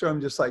part of the story,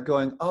 I'm just like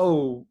going,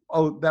 oh,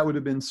 that would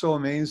have been so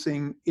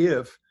amazing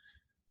if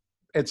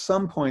at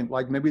some point,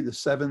 like maybe the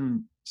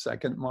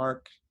 7-second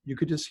mark, you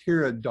could just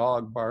hear a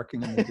dog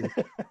barking in the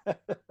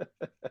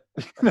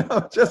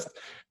distance.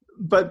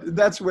 But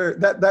that's where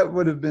that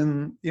would have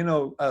been,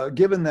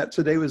 given that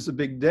today was a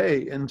big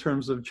day in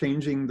terms of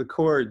changing the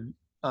chord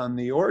on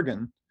the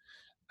organ,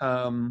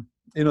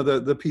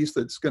 the piece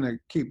that's going to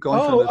keep going.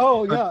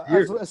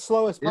 As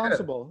slow as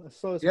possible. As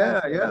slow as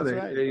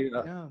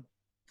possible.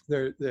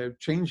 They're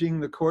changing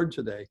the chord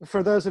today.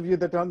 For those of you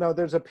that don't know,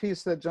 there's a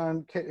piece that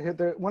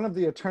one of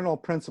the eternal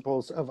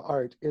principles of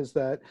art is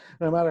that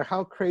no matter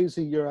how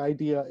crazy your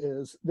idea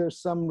is, there's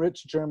some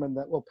rich German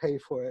that will pay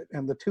for it.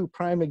 And the two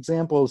prime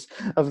examples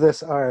of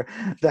this are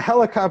the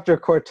Helicopter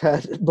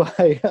Quartet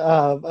by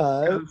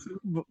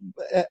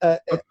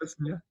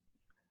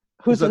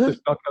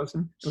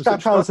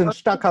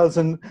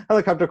Stockhausen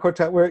Helicopter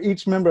Quartet, where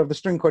each member of the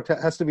string quartet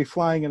has to be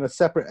flying in a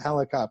separate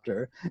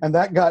helicopter, and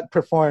that got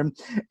performed.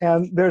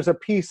 And there's a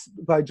piece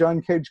by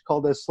John Cage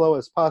called "As Slow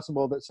as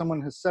Possible" that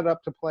someone has set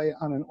up to play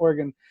on an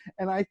organ,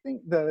 and I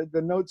think the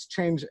notes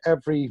change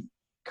every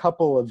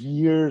couple of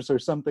years or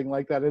something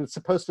like that. It's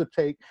supposed to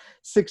take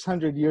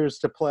 600 years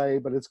to play,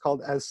 but it's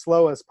called "As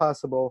Slow as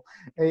Possible,"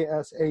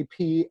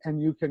 ASAP,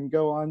 and you can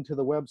go on to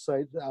the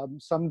website.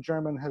 Some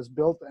German has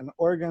built an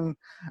organ,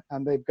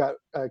 and they've got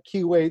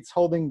key weights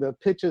holding the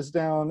pitches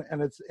down,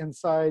 and it's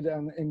inside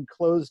an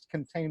enclosed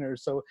container.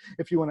 So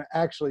if you want to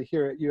actually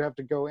hear it, you have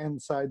to go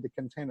inside the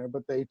container,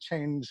 but they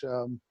change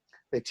a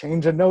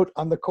note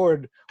on the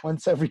chord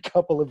once every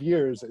couple of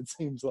years, it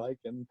seems like,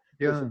 and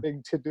there's a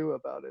big to-do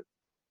about it.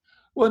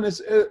 Well,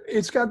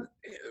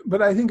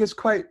 but I think it's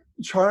quite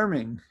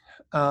charming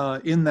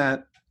in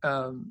that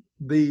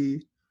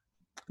the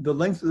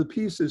length of the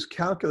piece is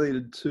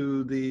calculated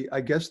to the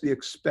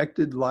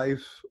expected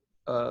life,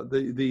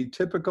 the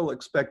typical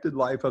expected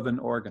life of an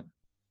organ.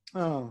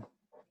 Oh.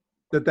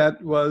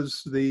 That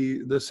was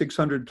the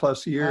 600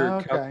 plus year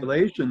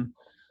calculation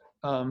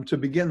to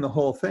begin the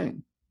whole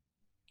thing.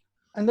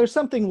 And there's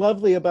something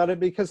lovely about it,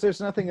 because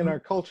there's nothing in our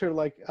culture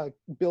like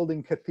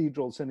building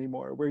cathedrals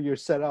anymore, where you're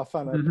set off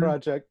on a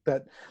project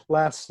that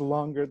lasts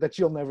longer, that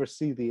you'll never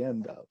see the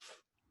end of.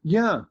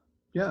 Yeah.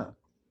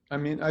 I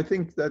mean, I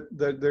think that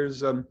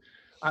there's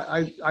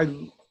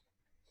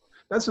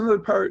that's another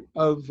part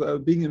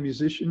of being a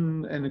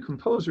musician and a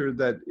composer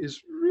that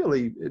is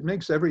really, it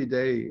makes every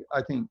day,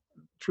 I think,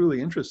 truly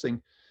interesting.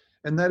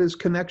 and that is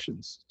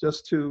connections,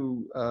 just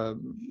to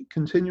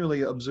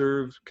continually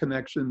observe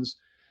connections.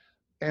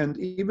 And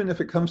even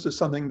if it comes to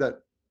something that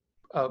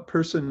a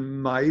person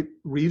might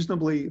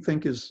reasonably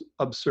think is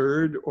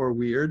absurd or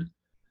weird,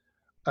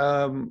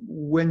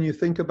 when you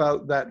think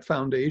about that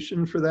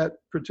foundation for that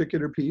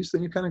particular piece,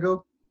 then you kind of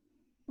go,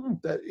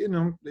 that, you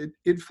know,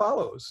 it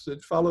follows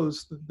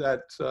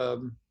that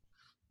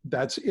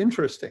that's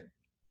interesting.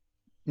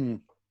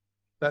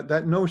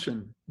 That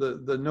notion,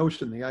 the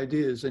notion, the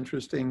idea is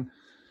interesting.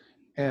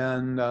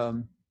 And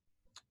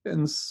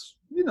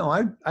you know,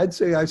 I'd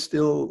say I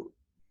still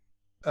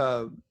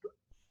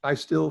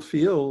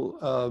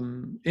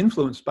feel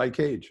influenced by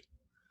Cage.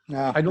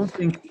 Yeah. I don't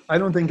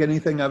think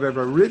anything I've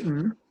ever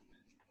written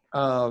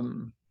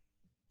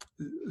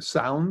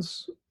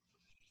sounds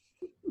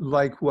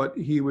like what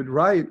he would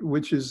write,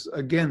 which is,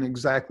 again,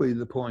 exactly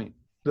the point.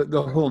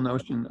 The whole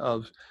notion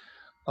of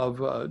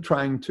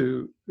trying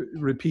to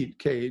repeat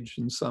Cage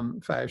in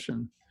some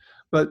fashion,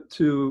 but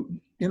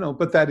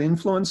but that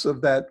influence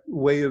of that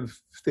way of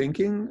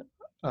thinking,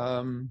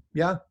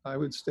 yeah, I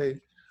would say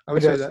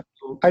that.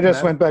 I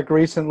just went back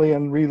recently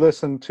and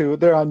re-listened to.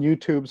 They're on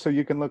YouTube, so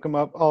you can look them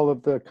up. All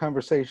of the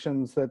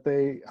conversations that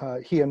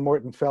he and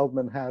Morton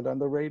Feldman had on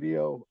the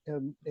radio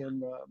in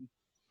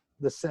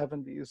the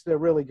 70s. They're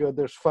really good.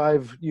 There's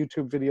 5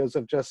 YouTube videos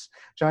of just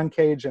John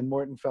Cage and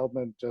Morton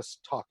Feldman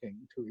just talking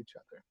to each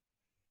other.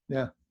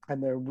 Yeah,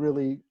 and they're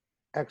really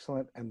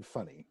excellent and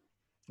funny.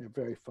 They're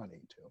very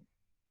funny too.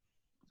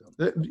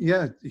 So.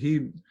 Yeah,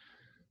 he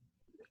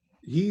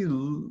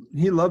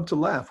loved to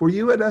laugh. Were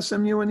you at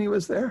SMU when he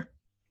was there?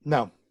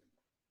 No.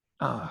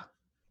 I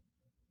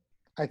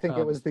think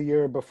it was the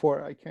year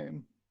before I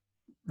came.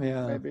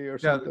 Yeah. Maybe or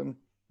something.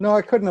 No,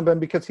 I couldn't have been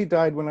because he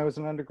died when I was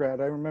an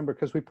undergrad. I remember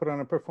because we put on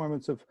a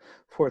performance of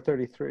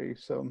 433,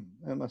 so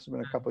it must have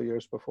been a couple of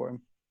years before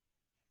him.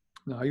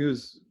 No,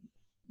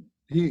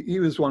 he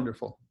was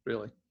wonderful,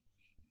 really.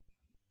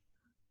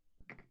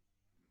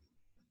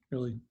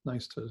 Really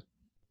nice to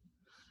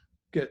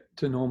get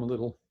to know him a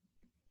little.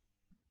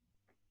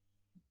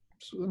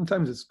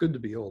 Sometimes it's good to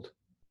be old.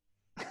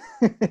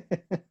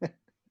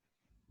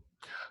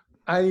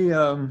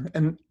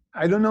 And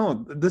I don't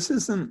know, this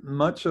isn't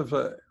much of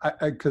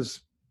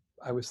because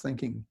I was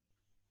thinking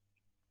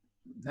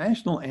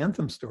national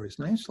anthem stories,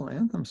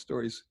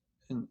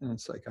 and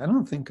it's like, I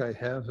don't think I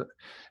have it.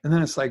 And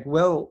then it's like,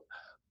 well,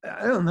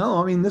 I don't know.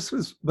 I mean, this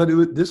was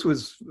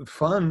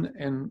fun.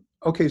 And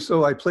okay,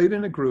 so I played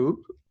in a group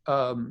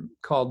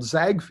called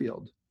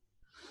Zagfield.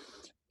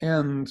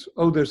 And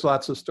there's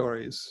lots of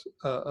stories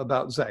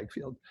about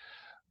Zagfield.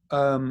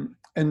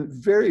 And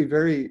very,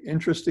 very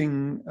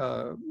interesting,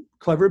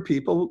 clever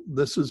people.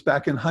 This was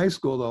back in high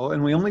school, though,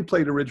 and we only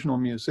played original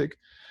music,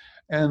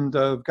 and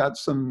got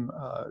some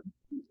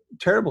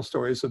terrible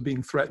stories of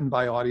being threatened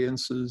by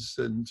audiences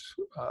and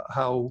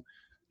how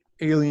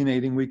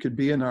alienating we could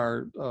be in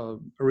our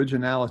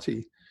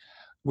originality,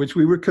 which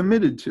we were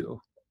committed to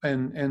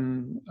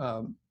and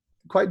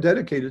quite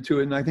dedicated to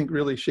it, and I think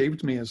really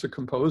shaped me as a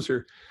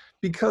composer,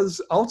 because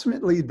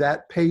ultimately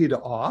that paid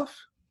off.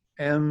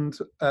 And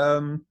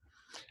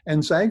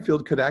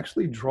Zagfield could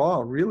actually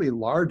draw really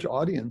large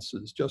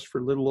audiences just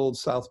for little old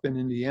South Bend,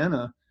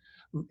 Indiana,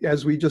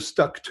 as we just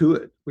stuck to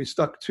it. We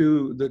stuck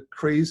to the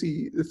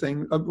crazy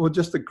thing,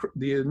 just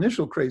the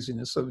initial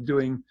craziness of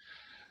doing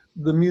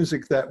the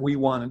music that we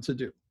wanted to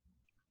do.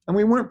 And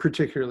we weren't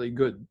particularly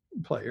good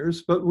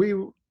players, but we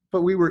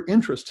were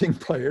interesting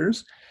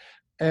players,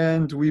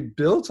 and we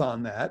built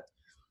on that.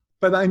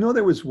 But I know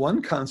there was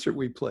one concert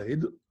we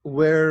played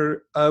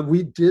where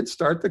we did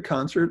start the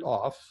concert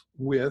off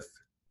with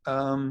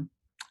the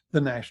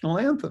national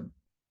anthem.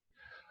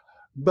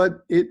 But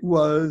it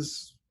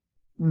wasn't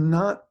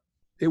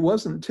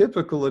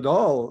typical at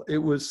all. It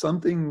was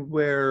something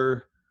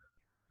where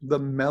the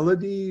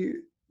melody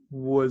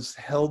was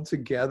held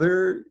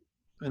together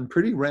and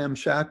pretty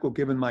ramshackle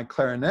given my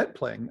clarinet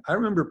playing. I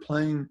remember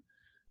playing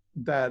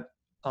that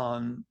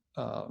on,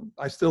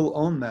 I still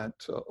own that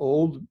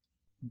old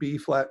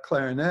B-flat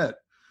clarinet.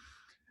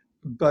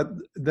 But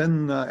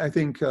then I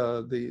think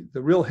the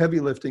real heavy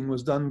lifting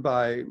was done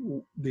by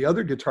the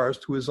other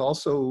guitarist, who is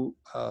also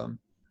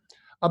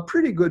a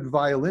pretty good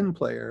violin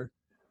player,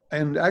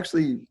 and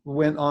actually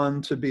went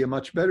on to be a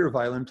much better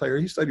violin player.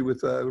 He studied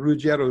with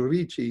Ruggiero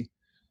Ricci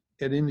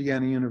at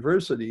Indiana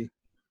University.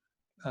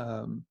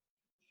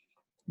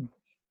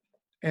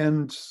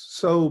 And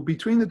so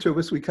between the two of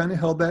us, we kind of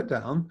held that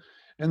down.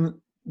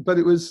 But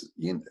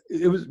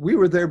we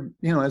were there,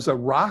 as a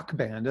rock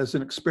band, as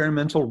an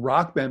experimental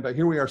rock band. But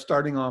here we are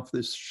starting off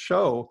this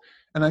show,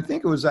 and I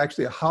think it was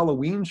actually a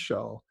Halloween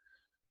show.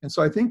 And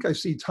so I think I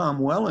see Tom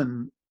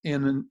Wellen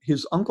in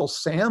his Uncle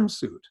Sam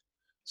suit.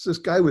 It's this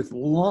guy with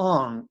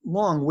long,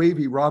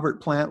 wavy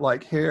Robert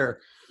Plant-like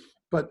hair,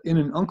 but in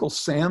an Uncle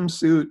Sam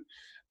suit.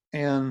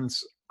 And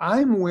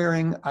I'm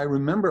wearing, I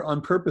remember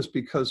on purpose,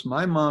 because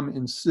my mom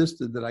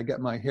insisted that I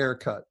get my hair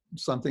cut,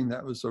 something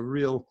that was a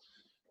real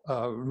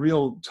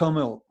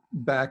tumult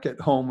back at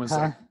home, was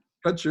like,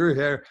 cut your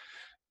hair.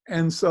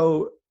 And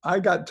so I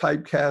got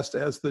typecast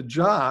as the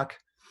jock,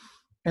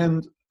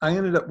 And I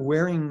ended up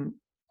wearing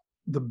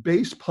the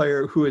bass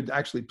player, who had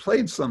actually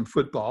played some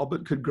football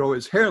but could grow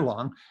his hair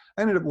long.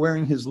 I ended up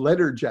wearing his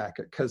leather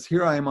jacket, because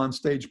here I am on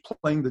stage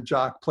playing the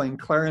jock, playing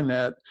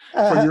clarinet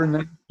for your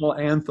national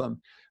anthem.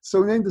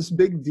 So we made this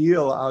big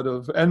deal out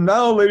of, and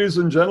now, ladies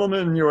and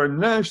gentlemen, your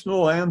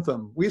national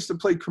anthem. We used to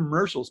play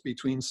commercials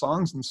between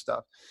songs and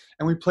stuff.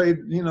 And we played,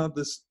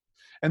 this,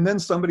 and then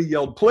somebody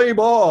yelled, "Play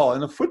ball,"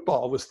 and a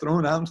football was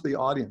thrown out into the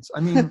audience. I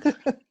mean,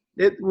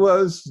 it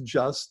was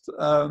just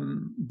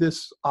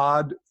this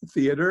odd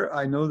theater.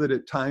 I know that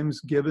at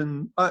times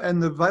given,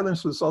 and the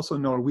violinist was also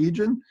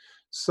Norwegian,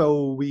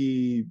 so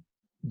we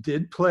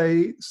did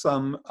play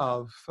some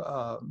of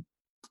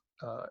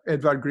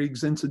Edvard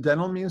Grieg's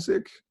incidental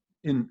music,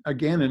 in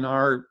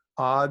our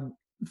odd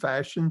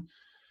fashion.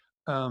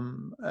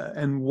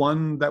 And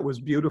one that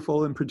was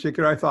beautiful in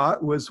particular, I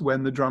thought, was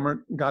when the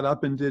drummer got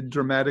up and did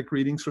dramatic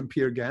readings from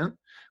Peer Gynt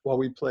while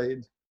we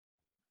played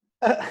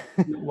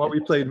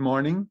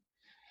Morning.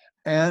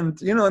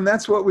 And, and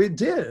that's what we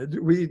did.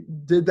 We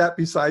did that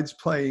besides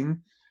playing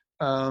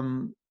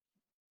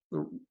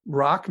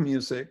rock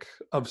music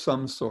of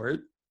some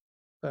sort.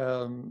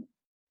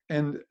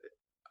 And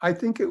I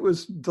think it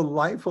was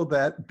delightful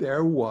that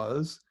there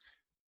was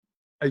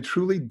a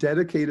truly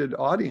dedicated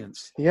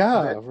audience.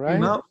 Yeah, right.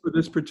 Came out for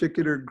this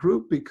particular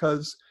group,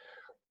 because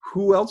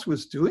who else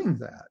was doing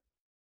that?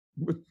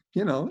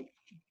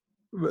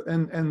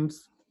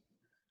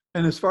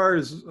 And as far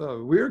as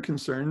we're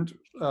concerned,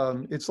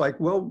 it's like,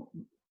 well,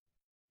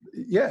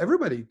 yeah,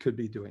 everybody could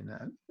be doing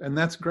that, and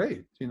that's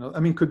great.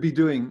 Could be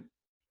doing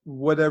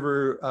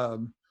whatever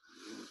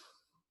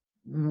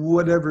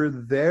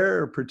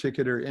their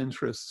particular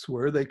interests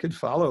were. They could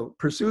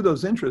pursue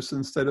those interests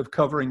instead of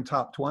covering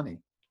top 20.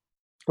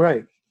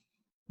 Right.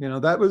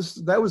 That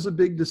was a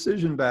big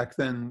decision back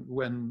then,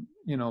 when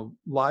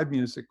live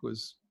music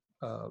was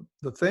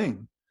the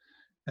thing,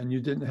 and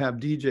you didn't have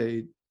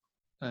DJ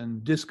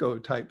and disco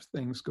type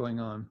things going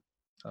on.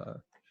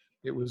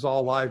 It was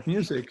all live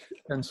music,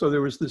 and so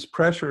there was this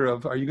pressure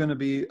of, are you going to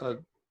be a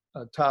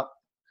top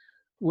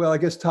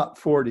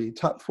 40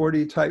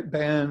 type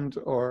band,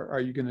 or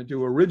are you going to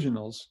do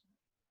originals?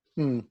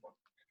 And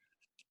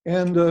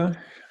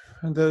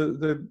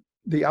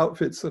the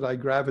outfits that I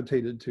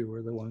gravitated to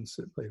were the ones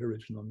that played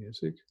original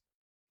music.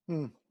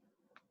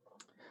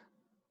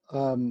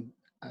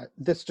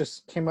 This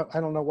just came up. I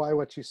don't know why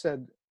what you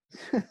said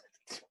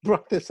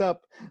brought this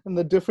up, and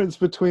the difference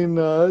between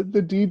the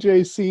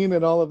DJ scene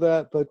and all of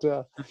that. But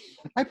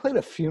I played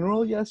a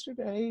funeral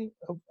yesterday,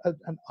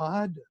 an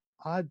odd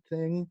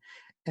thing,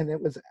 and it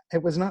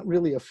was not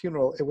really a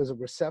funeral. It was a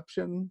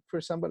reception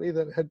for somebody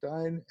that had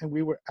died, and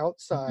we were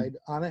outside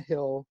on a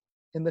hill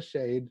in the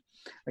shade.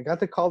 I got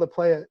the call to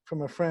play it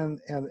from a friend,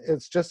 and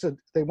it's just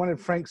they wanted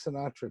Frank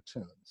Sinatra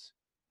tunes.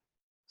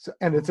 So,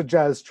 and it's a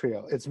jazz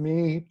trio. It's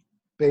me,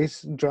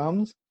 bass, and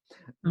drums.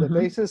 The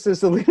bassist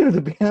is the leader of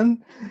the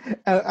band.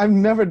 And I've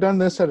never done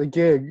this at a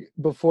gig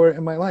before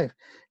in my life.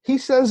 He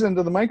says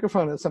into the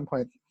microphone at some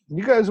point,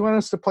 "You guys want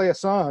us to play a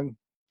song?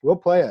 We'll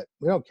play it.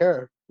 We don't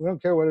care. We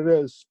don't care what it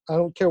is. I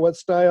don't care what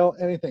style,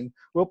 anything.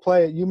 We'll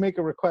play it. You make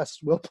a request,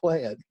 we'll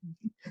play it.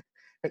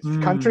 It's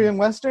country and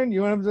Western.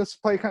 You want us to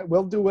play?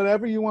 We'll do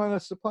whatever you want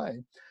us to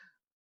play."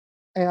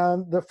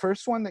 And the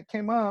first one that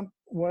came up,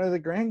 one of the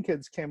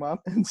grandkids came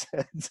up and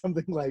said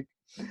something like,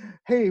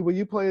 "Hey, will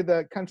you play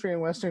that country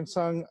and Western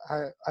song,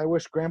 I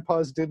Wish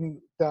Grandpa's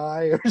Didn't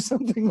Die," or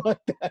something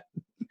like that?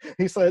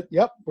 He said,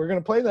 "Yep, we're going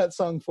to play that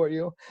song for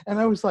you." And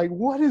I was like,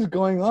 what is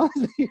going on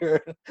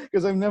here?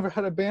 Because I've never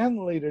had a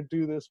band leader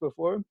do this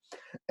before.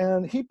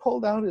 And he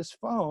pulled out his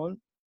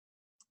phone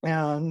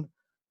and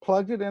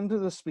plugged it into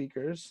the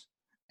speakers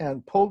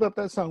and pulled up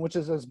that song, which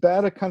is as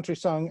bad a country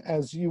song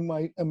as you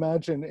might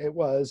imagine it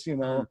was.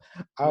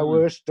 I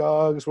wish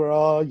dogs were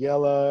all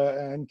yellow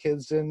and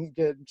kids didn't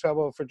get in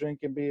trouble for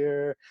drinking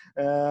beer,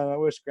 and I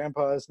wish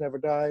grandpa's never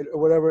died,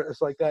 or whatever.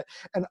 It's like that.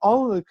 And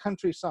all of the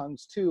country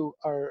songs too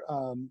are,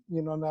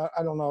 not,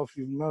 I don't know if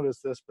you've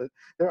noticed this, but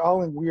they're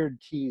all in weird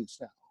keys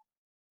now.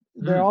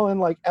 They're all in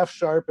like F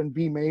sharp and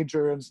B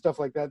major and stuff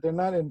like that. They're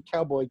not in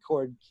cowboy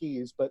chord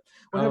keys, but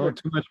whatever. Oh,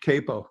 too much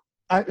capo.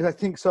 I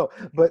think so,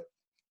 but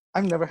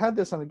I've never had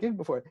this on a gig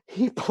before.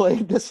 He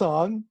played the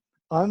song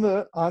on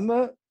the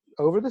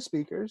over the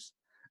speakers,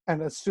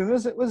 and as soon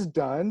as it was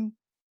done,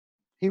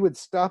 he would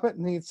stop it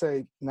and he'd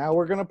say, "Now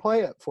we're going to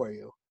play it for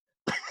you."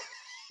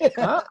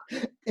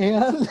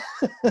 And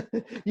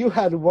you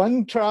had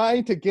one try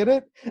to get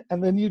it,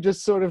 and then you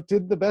just sort of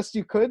did the best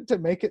you could to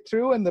make it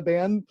through, and the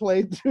band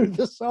played through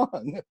the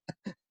song.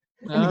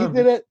 And he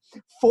did it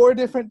 4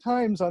 different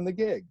times on the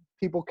gig.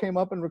 People came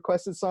up and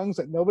requested songs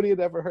that nobody had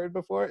ever heard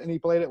before, and he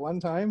played it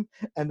one time,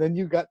 and then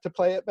you got to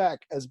play it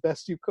back as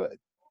best you could.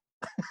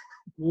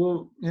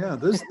 Well, yeah,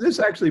 this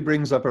actually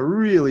brings up a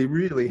really,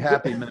 really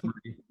happy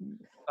memory,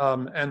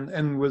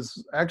 and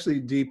was actually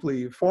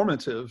deeply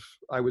formative,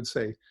 I would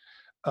say.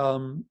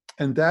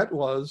 And that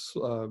was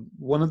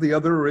one of the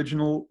other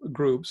original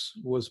groups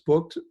was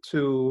booked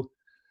to,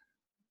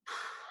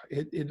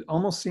 it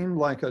almost seemed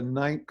like a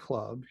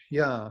nightclub.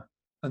 Yeah.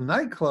 a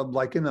nightclub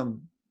like in a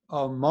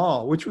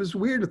mall, which was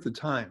weird at the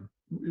time,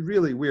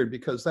 really weird,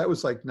 because that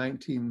was like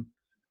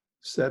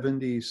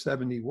 1970,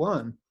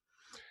 71.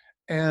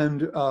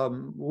 And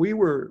we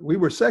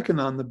were second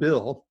on the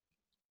bill,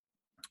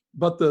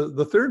 but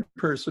the third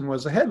person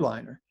was a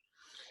headliner,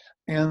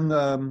 and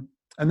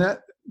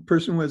that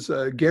person was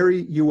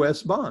Gary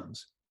U.S.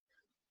 Bonds,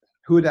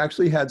 who had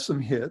actually had some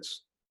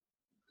hits.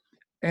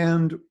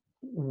 And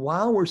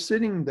while we're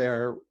sitting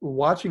there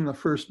watching the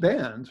first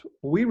band,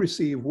 we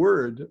receive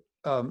word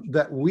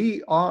that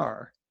we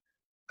are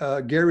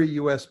Gary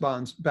U.S.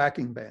 Bond's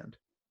backing band.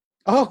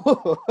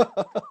 Oh,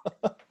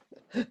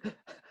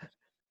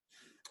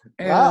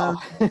 And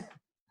wow.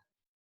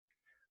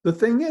 the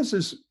thing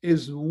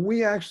is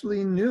we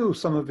actually knew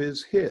some of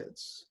his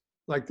hits.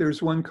 Like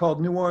there's one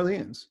called New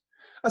Orleans.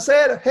 I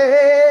said,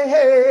 hey,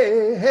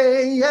 hey,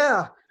 hey,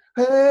 yeah.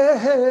 Hey,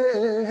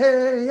 hey,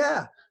 hey,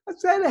 yeah. I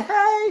said,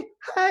 hey,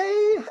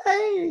 hey,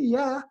 hey,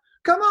 yeah.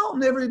 Come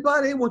on,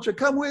 everybody, won't you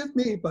come with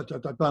me?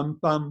 Ba-da-da-bum,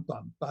 bum,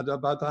 bum,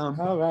 ba-da-ba-dum.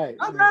 All right.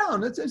 I'm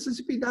down. It's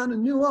Mississippi down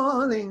in New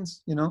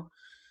Orleans, you know.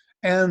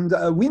 And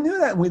we knew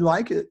that, and we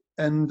like it.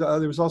 And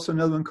there was also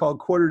another one called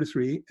Quarter to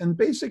Three. And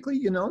basically,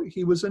 you know,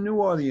 he was a New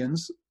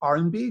Orleans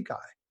R&B guy.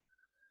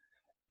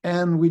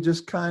 And we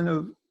just kind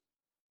of,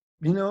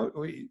 you know,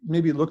 we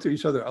maybe looked at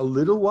each other a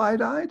little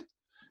wide-eyed,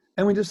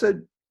 and we just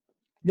said,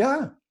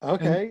 yeah.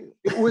 Okay.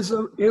 And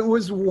it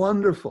was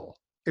wonderful.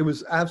 It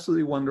was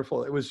absolutely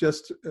wonderful. It was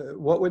just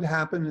what would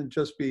happen and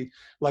just be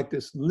like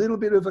this little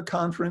bit of a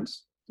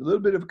conference,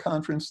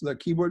 The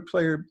keyboard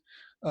player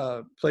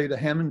played a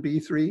Hammond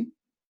B3,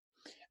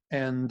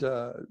 and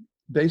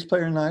bass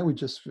player and I would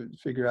just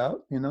figure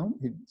out, you know,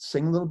 he'd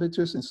sing a little bit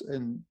to us,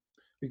 and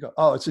we go,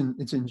 oh, it's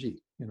in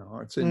G, you know,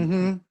 or it's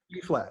in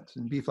B flat,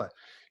 in B flat.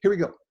 Here we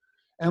go.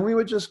 And we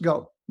would just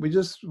go. We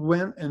just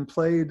went and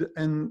played,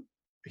 and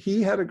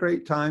he had a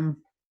great time,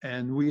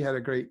 and we had a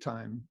great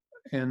time.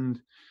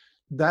 And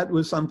that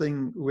was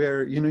something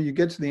where, you know, you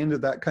get to the end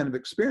of that kind of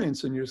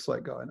experience, and you're just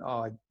like going,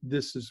 oh,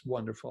 this is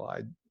wonderful.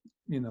 I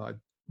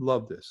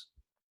love this.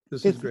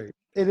 This is great.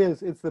 It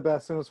is. It's the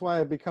best. And it's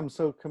why I've become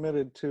so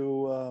committed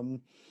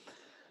to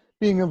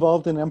being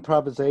involved in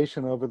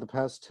improvisation over the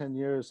past 10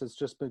 years. It's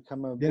just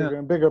become a bigger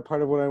and bigger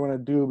part of what I want to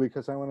do,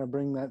 because I want to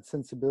bring that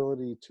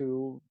sensibility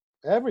to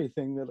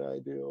everything that I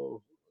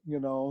do. You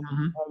know,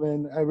 I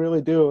mean, I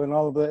really do. And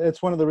all of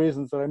it's one of the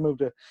reasons that I moved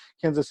to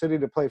Kansas City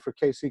to play for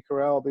KC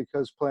Chorale,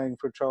 because playing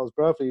for Charles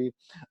Bruffy,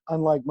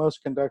 unlike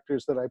most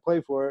conductors that I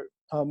play for,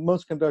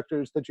 most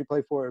conductors that you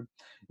play for,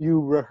 you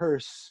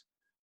rehearse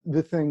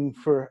the thing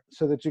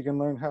so that you can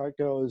learn how it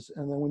goes.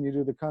 And then when you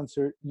do the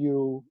concert,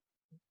 you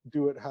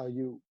do it how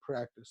you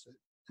practice it.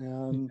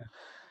 And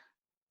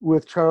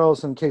with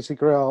Charles and KC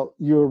Chorale,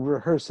 you're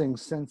rehearsing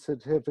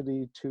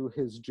sensitivity to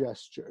his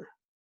gesture,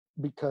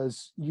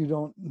 because you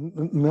don't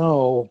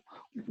know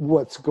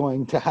what's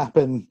going to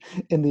happen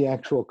in the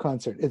actual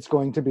concert. It's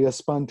going to be a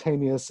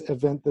spontaneous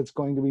event that's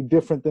going to be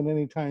different than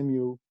any time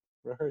you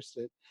rehearsed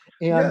it.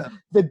 And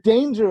the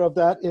danger of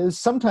that is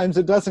sometimes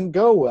it doesn't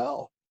go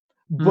well.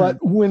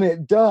 But when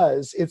it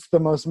does, it's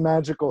the most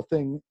magical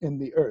thing in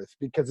the earth,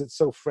 because it's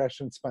so fresh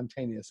and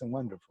spontaneous and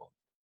wonderful.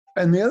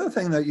 And the other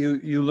thing that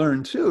you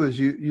learn too is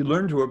you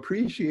learn to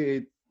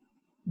appreciate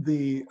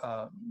the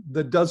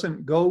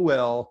doesn't go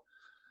well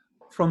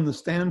from the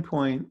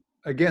standpoint.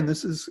 Again,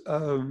 this is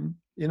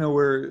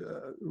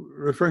we're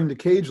referring to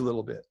Cage a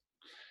little bit,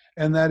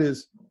 and that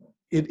is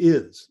it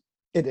is,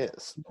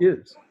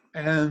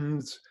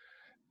 and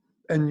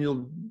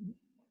you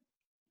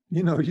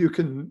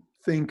can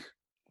think,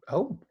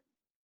 oh,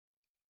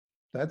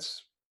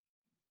 that's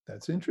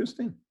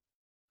interesting,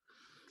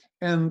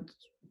 and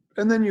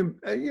then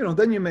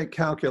you make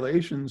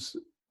calculations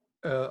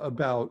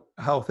about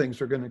how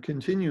things are going to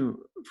continue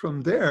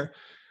from there,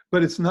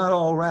 but it's not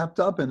all wrapped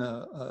up in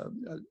a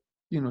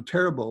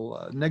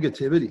terrible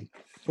negativity.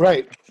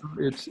 Right.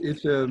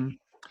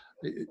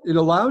 It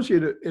allows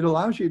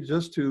you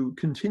just to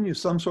continue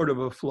some sort of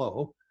a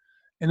flow,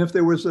 and if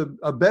there was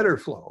a better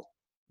flow,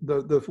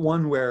 the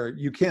one where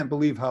you can't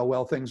believe how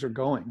well things are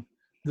going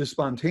this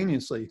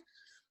spontaneously,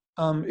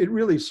 it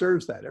really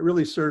serves that. It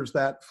really serves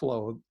that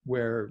flow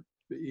where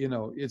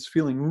it's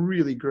feeling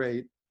really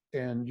great,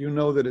 and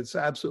that it's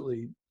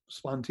absolutely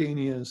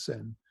spontaneous,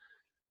 and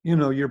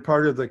you're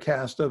part of the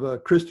cast of a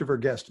Christopher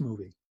Guest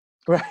movie.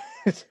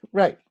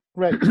 Right.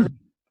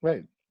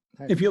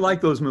 If you like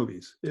those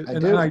movies, I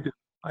do like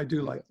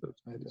those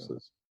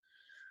movies.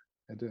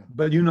 I do.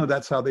 But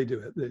that's how they do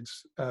it.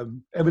 It's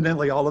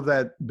evidently all of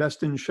that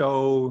Best in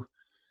Show.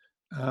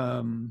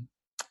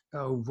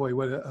 Oh boy,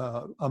 what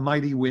A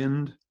Mighty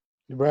Wind.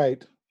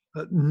 Right.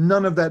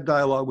 None of that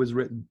dialogue was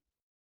written.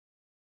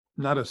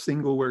 Not a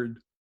single word.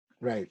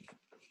 Right.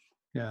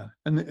 Yeah,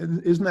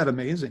 and isn't that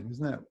amazing?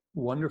 Isn't that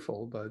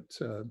wonderful? But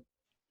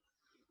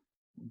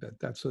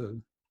that's a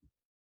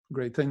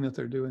great thing that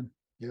they're doing.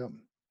 Yeah.